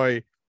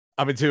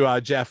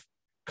Jeff,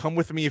 come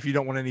with me if you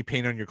don't want any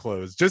paint on your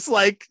clothes. Just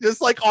like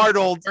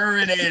Arnold.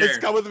 Terminator.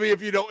 Just come with me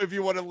if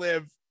you want to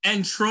live.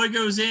 And Troy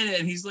goes in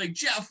and he's like,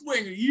 Jeff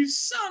Winger, you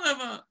son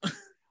of a.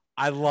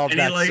 I love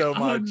that so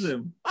much.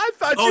 I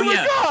thought you were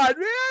God,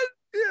 man.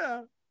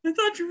 Yeah. I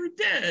thought you were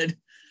dead.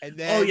 And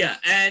then,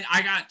 and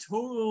I got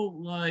total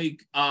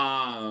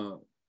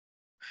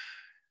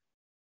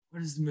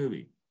what is the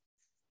movie?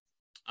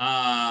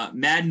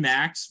 Mad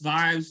Max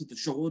vibes with the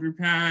shoulder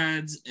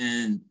pads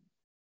and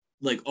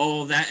like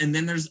all of that. And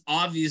then there's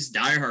obvious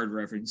Die Hard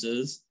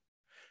references.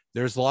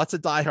 There's lots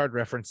of Die Hard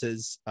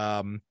references.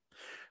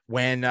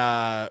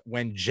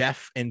 When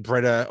Jeff and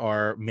Britta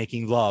are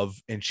making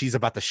love and she's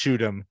about to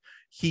shoot him,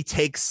 he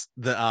takes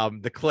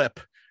the clip.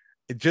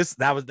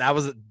 That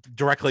was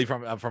directly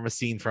from a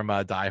scene from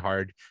Die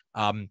Hard.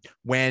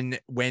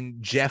 When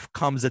Jeff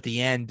comes at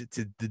the end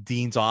to the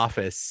dean's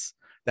office,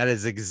 that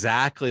is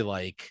exactly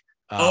like.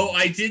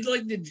 I did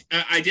like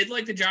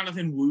the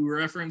Jonathan Wu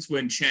reference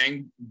when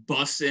Chang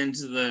busts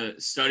into the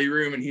study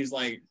room and he's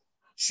like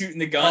shooting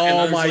the gun.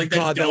 Oh and my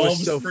God, that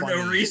was so for funny.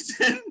 No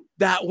reason.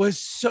 That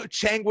was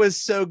Chang was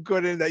so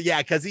good in that.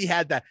 Yeah, because he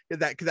had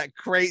that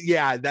crazy.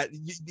 Yeah, that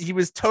he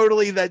was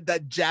totally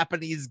that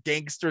Japanese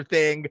gangster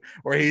thing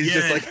where he's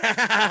just like,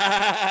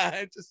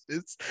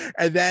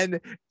 and then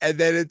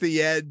at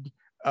the end,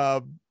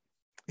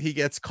 he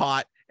gets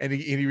caught. And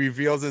he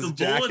reveals his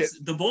jacket.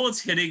 The bullets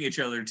hitting each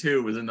other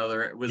too was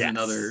another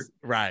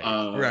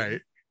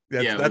right.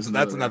 That's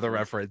another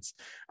reference.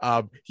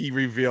 He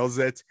reveals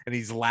it and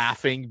he's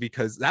laughing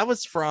because that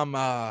was from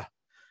I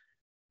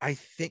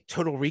think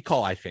Total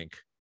Recall. I think.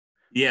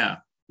 Yeah.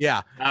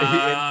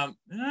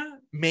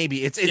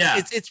 Maybe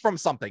it's from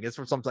something. It's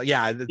from something.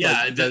 Yeah. The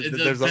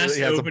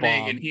best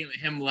opening and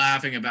him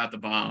laughing about the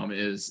bomb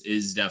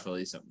is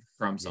definitely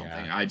from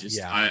something.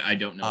 Yeah. I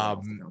don't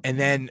know. And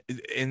then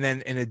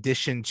in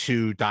addition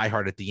to Die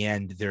Hard at the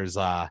end, there's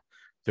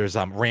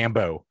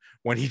Rambo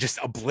when he just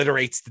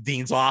obliterates the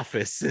dean's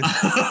office.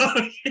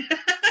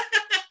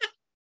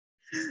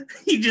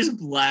 He just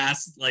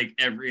blasts like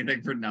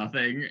everything for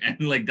nothing and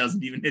like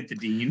doesn't even hit the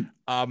dean.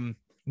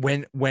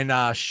 When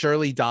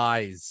Shirley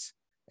dies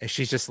and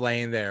she's just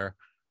laying there,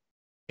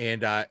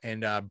 and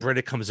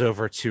Britta comes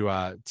over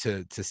to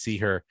see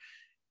her,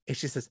 and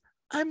she says,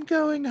 "I'm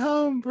going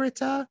home,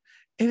 Britta."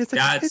 And it's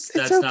like, it's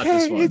okay. Not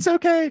this one. It's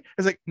okay.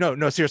 It's like,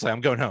 no, seriously, I'm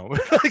going home.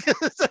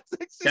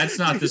 That's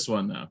not this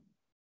one though.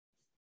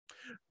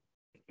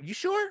 You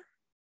sure?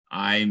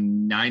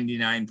 I'm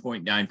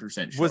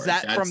 99.9% sure. Was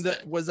that from the?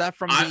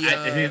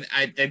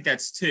 I think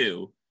that's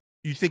 2.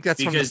 You think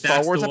that's from the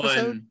Star Wars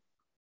episode?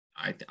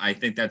 I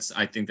think that's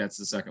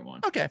the second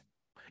one. Okay.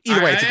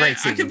 Either way, it's a great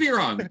scene. I could be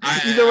wrong.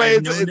 Either way,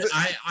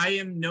 I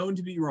am known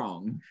to be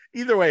wrong.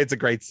 Either way, it's a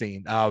great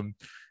scene.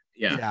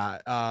 Yeah.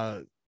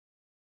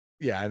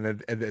 And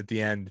then at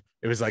the end,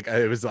 it was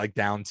like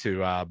down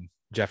to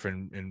Jeff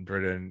and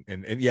Britta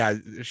and yeah,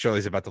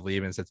 Shirley's about to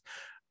leave and says,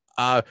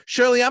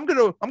 Shirley, I'm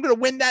gonna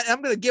win that. And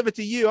I'm gonna give it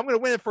to you. I'm gonna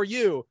win it for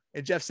you.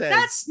 And Jeff says,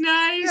 "That's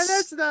nice. Yeah,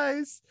 that's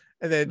nice."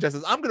 And then Jeff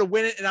says, "I'm gonna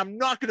win it, and I'm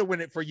not gonna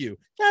win it for you.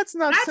 That's so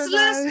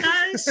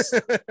nice."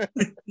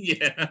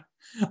 Yeah,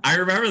 I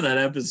remember that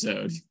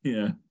episode.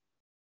 Yeah.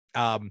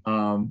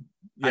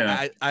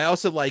 Yeah. I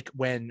also like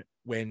when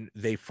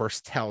they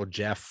first tell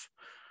Jeff,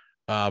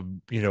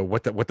 what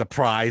the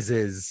prize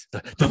is.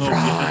 The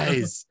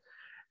prize. Yeah.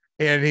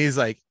 And he's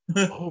like,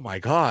 "Oh my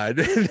God!"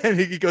 And then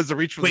he goes to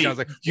reach for the gun. I was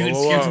like, "You can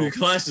skip 2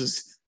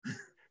 classes."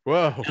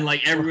 Whoa! And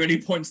like everybody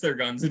points their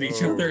guns at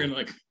each other and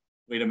like,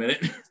 wait a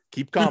minute.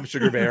 Keep calm,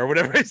 Sugar Bear, or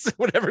whatever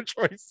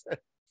Troy says.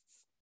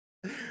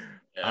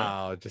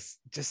 Yeah. Oh, just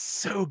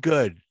so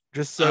good,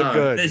 just so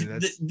good.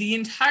 The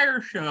entire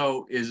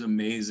show is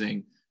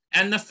amazing,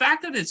 and the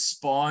fact that it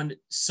spawned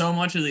so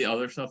much of the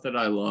other stuff that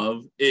I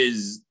love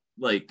is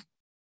like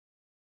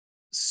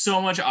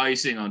so much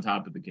icing on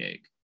top of the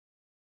cake.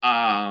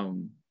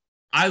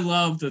 I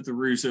love that the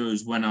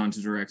Russos went on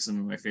to direct some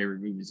of my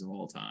favorite movies of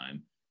all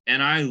time.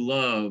 And I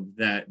love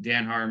that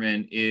Dan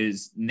Harmon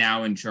is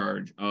now in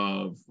charge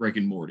of Rick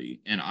and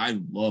Morty. And I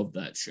love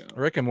that show.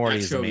 Rick and Morty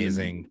is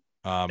amazing.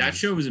 That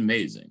show was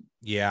amazing.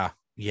 Yeah.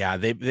 Yeah.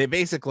 They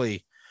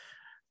basically,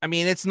 I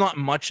mean, it's not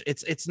much.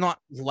 It's not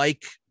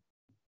like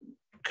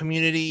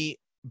Community,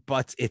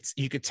 but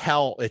you could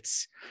tell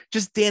it's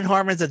just Dan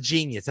Harmon's a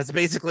genius. That's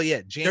basically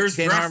it. There's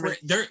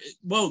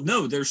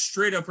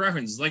straight up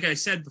references. Like I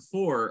said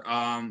before,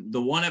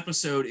 the one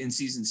episode in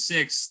season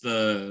 6,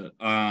 the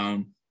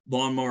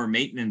lawnmower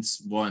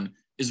maintenance one,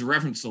 is a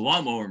reference to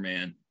Lawnmower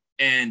Man,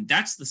 and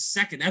that's the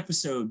second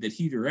episode that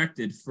he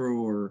directed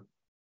for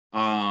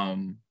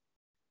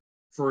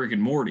Rick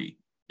and Morty,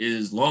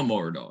 is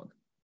Lawnmower Dog.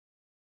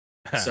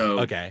 So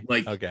okay, he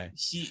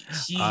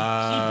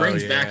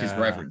brings back his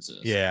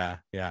references. Yeah.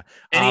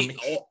 And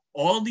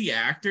all the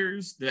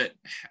actors that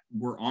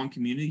were on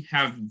Community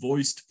have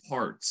voiced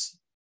parts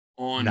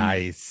on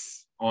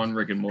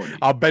Rick and Morty.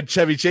 I'll bet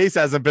Chevy Chase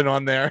hasn't been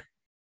on there.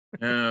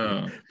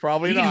 No,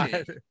 probably not.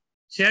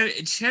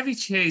 Chevy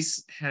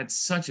Chase had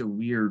such a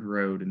weird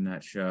road in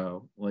that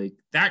show. Like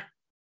that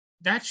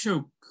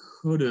show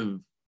could have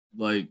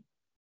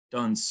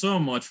done so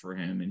much for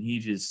him, and he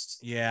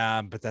just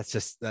but that's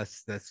just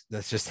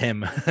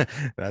him.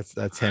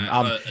 that's him.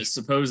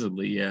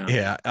 Supposedly,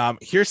 yeah.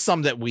 Here's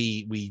some that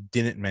we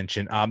didn't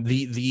mention.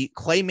 The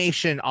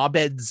claymation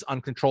Abed's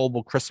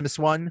Uncontrollable Christmas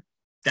one.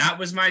 That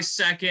was my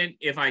second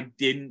if I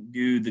didn't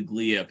do the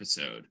Glee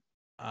episode.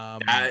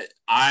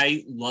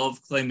 I love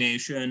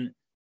claymation.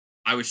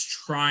 I was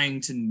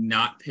trying to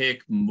not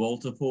pick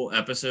multiple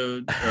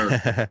episodes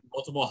or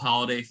multiple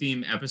holiday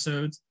theme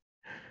episodes.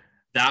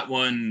 That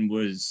one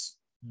was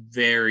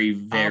very,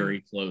 very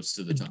close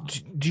to the top.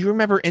 Do you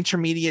remember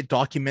Intermediate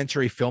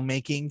Documentary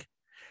Filmmaking?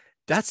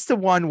 That's the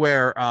one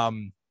where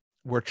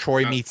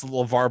Troy meets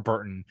LeVar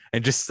Burton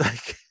and just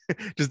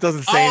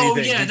doesn't say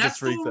anything. Oh yeah,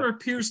 that's the one where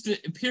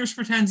Pierce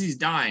pretends he's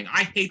dying.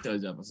 I hate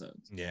those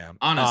episodes. Yeah,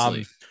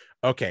 honestly.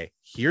 Okay,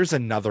 here's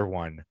another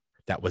one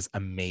that was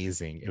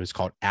amazing. It was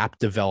called App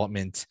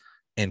Development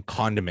and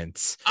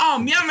Condiments. Oh,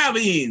 Meow Meow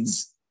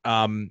Beans.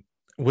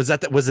 Was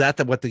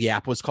that what the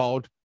app was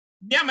called?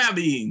 Meow Meow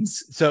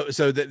Beans. So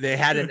that they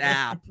had an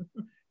app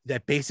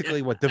that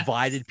basically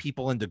divided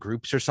people into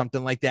groups or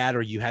something like that,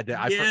 or you had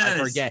to. I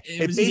forget.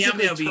 It was Meow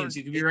Meow Beans.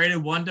 You could be rated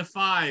 1 to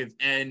 5,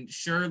 and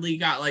Shirley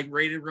got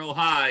rated real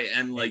high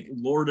and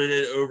lorded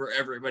it over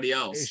everybody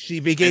else. She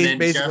became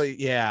basically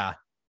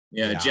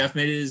Jeff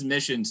made it his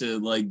mission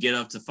to get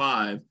up to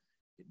 5.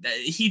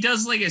 He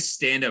does a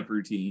stand-up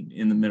routine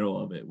in the middle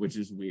of it, which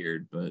is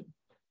weird, but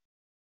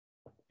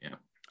yeah.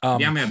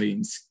 Meow Meow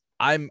Beans.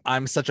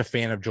 I'm such a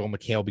fan of Joel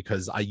McHale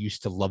because I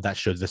used to love that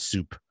show, The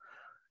Soup.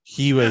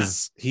 He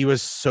was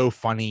so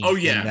funny. Oh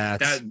yeah,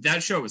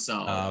 that show was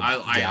solid.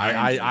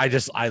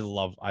 I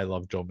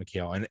love Joel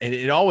McHale, and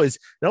it always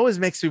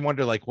makes me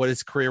wonder what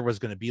his career was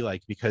going to be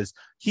like, because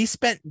he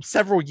spent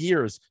several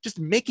years just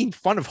making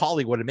fun of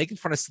Hollywood and making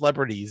fun of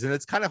celebrities, and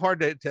it's kind of hard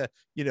to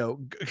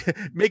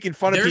making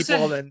fun of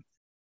people.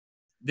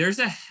 There's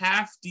a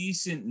half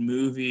decent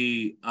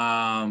movie,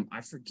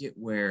 I forget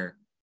where,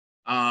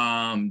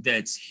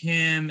 that's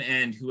him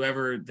and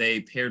whoever they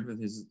paired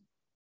with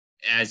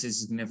as his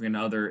significant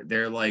other.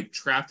 They're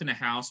trapped in a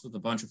house with a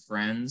bunch of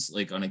friends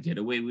on a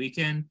getaway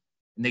weekend,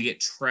 and they get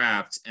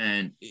trapped,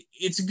 and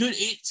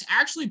it's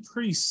actually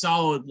pretty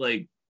solid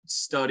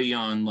study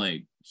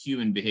on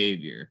human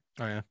behavior.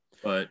 Oh yeah.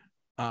 But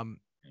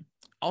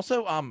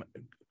also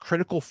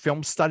Critical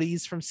Film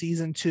Studies from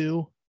season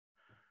 2.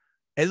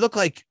 It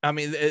looked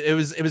it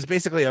was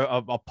basically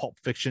a Pulp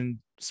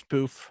Fiction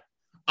spoof.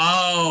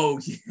 Oh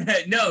yeah,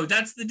 no,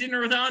 that's the Dinner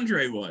with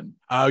Andre one.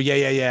 Oh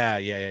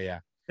yeah.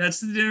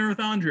 That's the Dinner with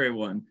Andre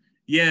one.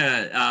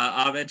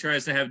 Yeah, Abed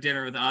tries to have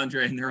dinner with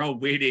Andre, and they're all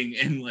waiting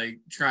and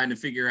trying to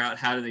figure out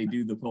how do they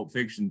do the Pulp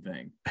Fiction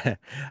thing.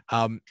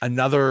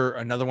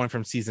 Another one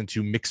from season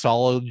 2,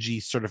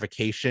 Mixology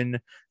Certification.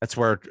 That's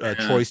where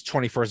Troy's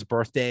 21st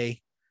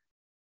birthday.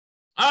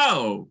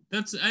 Oh,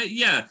 that's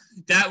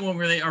that one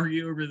where they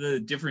argue over the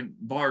different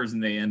bars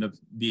and they end up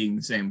being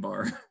the same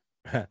bar.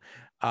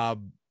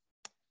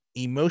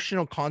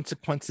 Emotional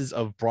Consequences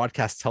of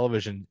Broadcast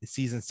Television,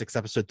 season 6,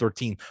 episode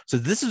 13. So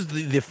this is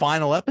the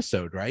final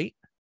episode, right?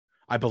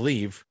 I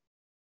believe.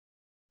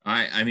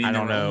 I mean, I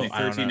don't know. Only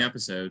 13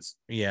 episodes.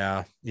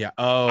 Yeah.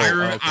 Oh,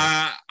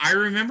 I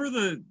remember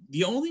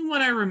the only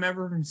one I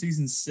remember from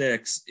season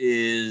 6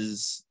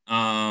 is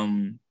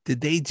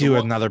did they do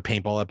another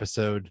paintball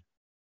episode?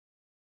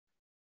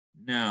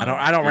 No,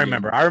 I don't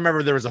remember. I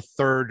remember there was a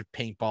third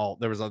paintball.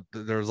 There was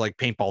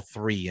paintball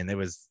 3, and it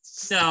was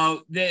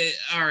all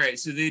right.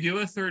 So they do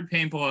a third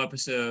paintball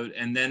episode,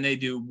 and then they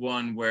do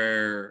one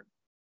where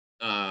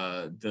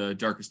the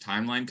Darkest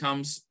Timeline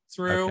comes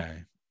through,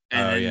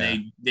 and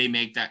then they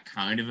make that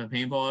kind of a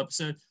paintball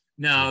episode.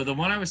 No, the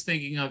one I was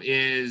thinking of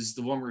is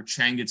the one where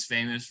Chang gets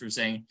famous for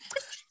saying,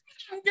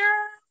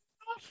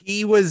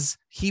 He was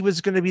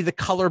going to be the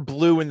color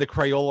blue in the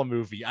Crayola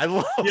movie. I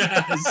love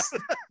yes.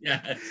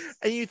 Yes.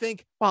 And you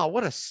think, wow,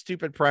 what a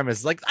stupid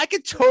premise. Like, I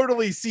could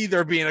totally see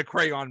there being a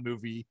Crayon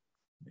movie.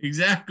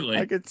 Exactly.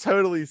 I could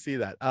totally see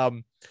that.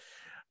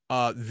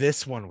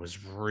 This one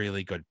was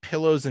really good.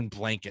 Pillows and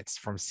Blankets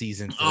from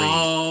season 3.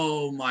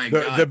 Oh my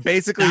god!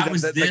 Basically that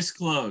was this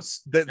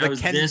close. That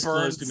was this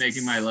close to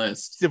making my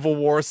list. Civil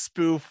War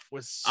spoof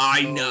was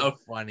so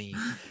funny.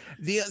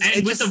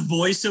 And with the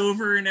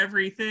voiceover and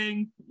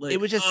everything, like, it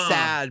was just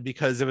sad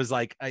because it was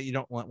like you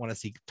don't want to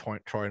see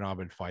Troy and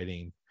Abed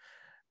fighting.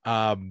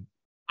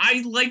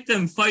 I like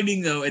them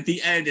fighting though at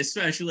the end,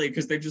 especially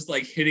because they're just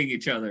like hitting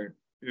each other.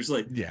 There's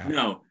like,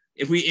 no.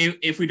 If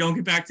we don't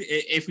get back to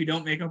if we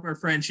don't make up our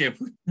friendship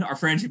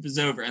is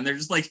over, and they're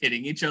just like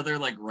hitting each other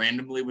like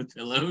randomly with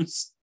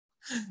pillows.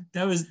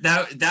 That was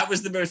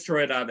the most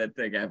Troy and Abed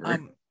thing ever.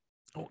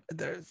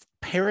 There's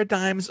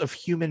Paradigms of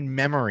Human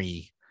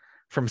Memory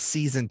from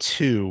season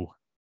 2.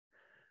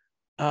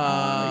 You're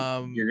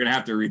gonna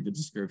have to read the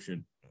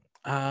description.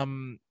 I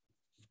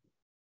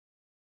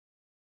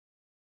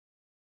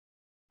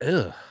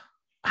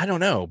don't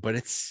know, but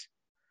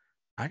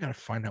I gotta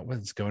find out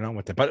what's going on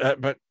with it.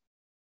 But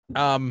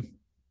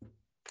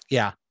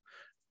yeah,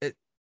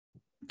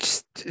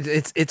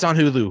 it's on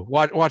Hulu.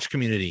 Watch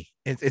Community.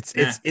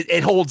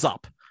 It holds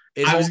up.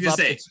 I was gonna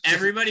say,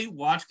 everybody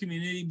watch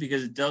Community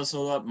because it does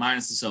hold up,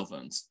 minus the cell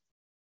phones.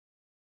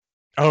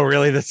 Oh,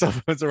 really? The cell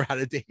phones are out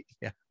of date.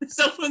 Yeah, the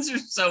cell phones are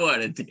so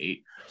out of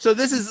date. So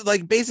this is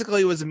like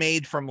basically was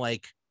made from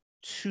like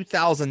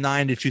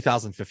 2009 to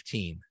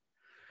 2015.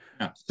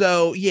 Yeah.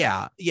 So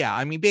yeah.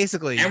 I mean,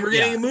 basically, and we're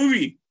getting a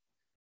movie.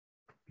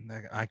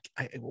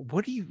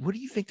 What do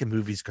you think the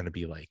movie's going to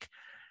be like?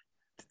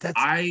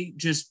 I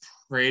just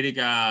pray to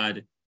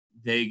God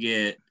they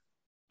get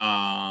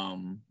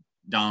Donald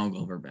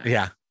Glover back.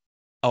 Yeah.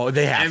 Oh,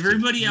 they have.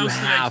 Everybody else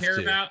that I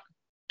care about.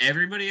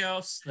 Everybody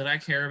else that I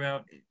care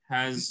about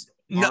has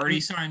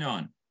already signed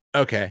on.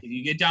 Okay. If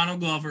you get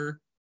Donald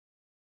Glover,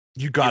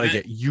 you gotta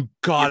get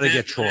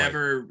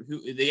Troy.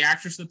 The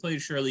actress that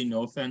played Shirley.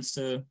 No offense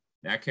to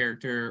that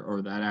character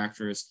or that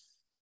actress,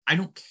 I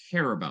don't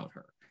care about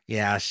her.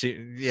 Yeah, she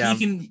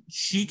can.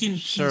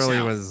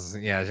 Shirley was.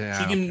 Yeah,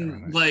 she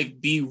can like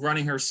be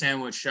running her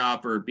sandwich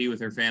shop or be with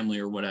her family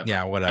or whatever.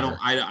 Yeah, whatever.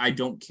 I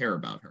don't care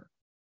about her.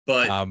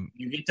 But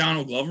you get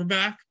Donald Glover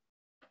back,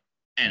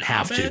 and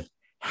have to.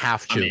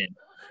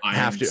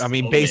 I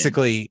mean, so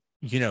basically,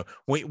 you know,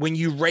 when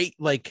you rate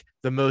like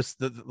the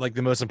most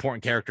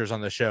important characters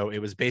on the show, it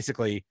was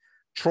basically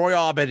Troy,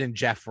 Abed, and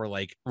Jeff were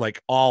like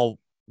all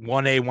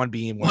 1A,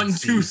 1B, and 1,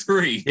 2,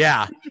 3.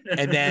 Yeah,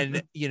 and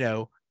then you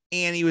know.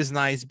 Annie was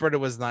nice. Britta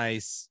was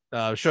nice.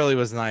 Shirley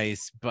was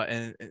nice, but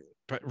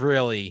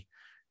really,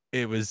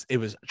 it was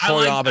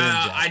Troy, Abed,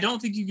 and Jeff. I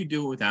don't think you could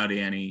do it without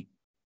Annie.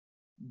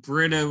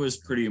 Britta was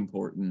pretty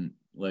important.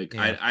 Like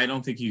I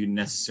don't think you can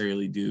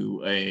necessarily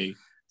do a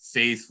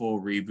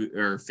faithful reboot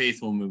or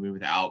faithful movie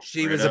without.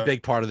 She was a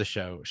big part of the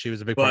show.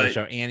 Part of the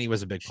show. Annie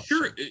was a big part.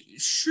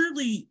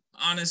 Surely,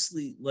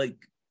 honestly, like,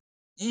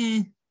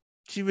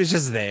 she was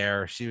just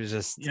there. She was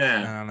just,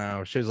 I don't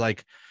know. She was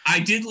like,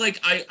 I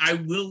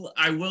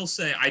will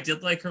say I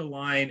did like her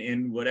line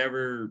in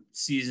whatever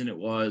season it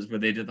was where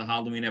they did the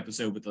Halloween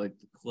episode with like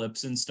the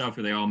clips and stuff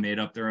where they all made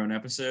up their own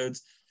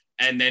episodes.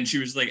 And then she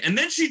was like, and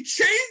then she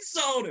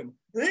chainsawed him.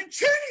 And then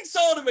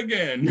chainsawed him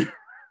again.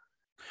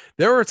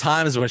 There were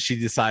times when she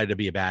decided to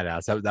be a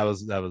badass. That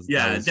was cool.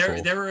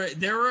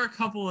 There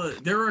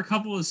were a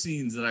couple of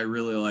scenes that I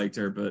really liked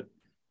her, but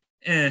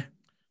Yeah.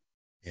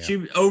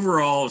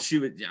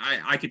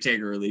 I could take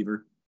her or leave her,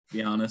 to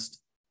be honest.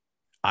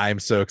 I'm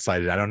so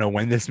excited. I don't know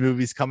when this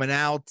movie's coming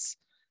out.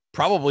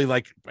 Probably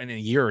like in a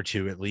year or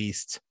two at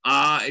least.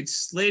 It's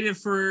slated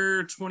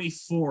for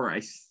 2024,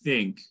 I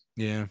think.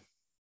 Yeah.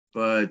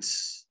 But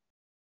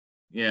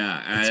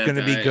yeah, it's going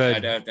to be good.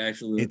 I'd have to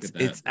actually look at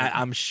that.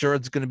 I'm sure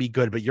it's going to be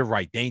good, but you're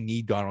right. They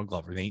need Donald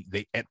Glover.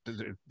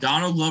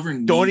 Donald Glover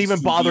don't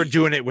even bother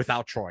doing it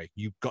without Troy.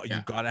 You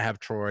got to have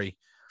Troy.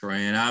 Troy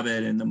and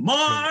Abed in the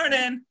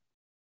morning.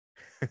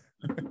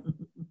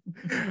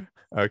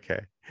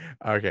 Okay.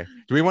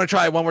 Do we want to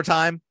try it one more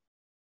time?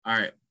 All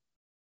right.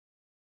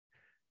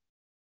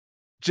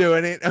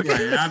 Doing it. Okay.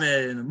 Troy and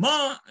Abed in the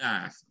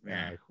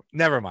morning.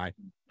 Never mind.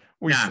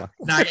 It's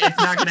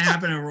not going to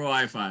happen over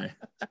Wi-Fi.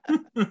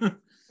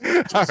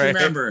 Just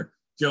remember,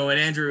 Joe and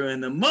Andrew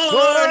in the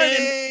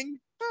morning.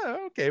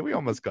 Oh, okay, we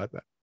almost got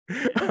that.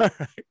 All right.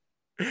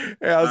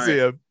 Hey, I'll see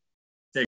you.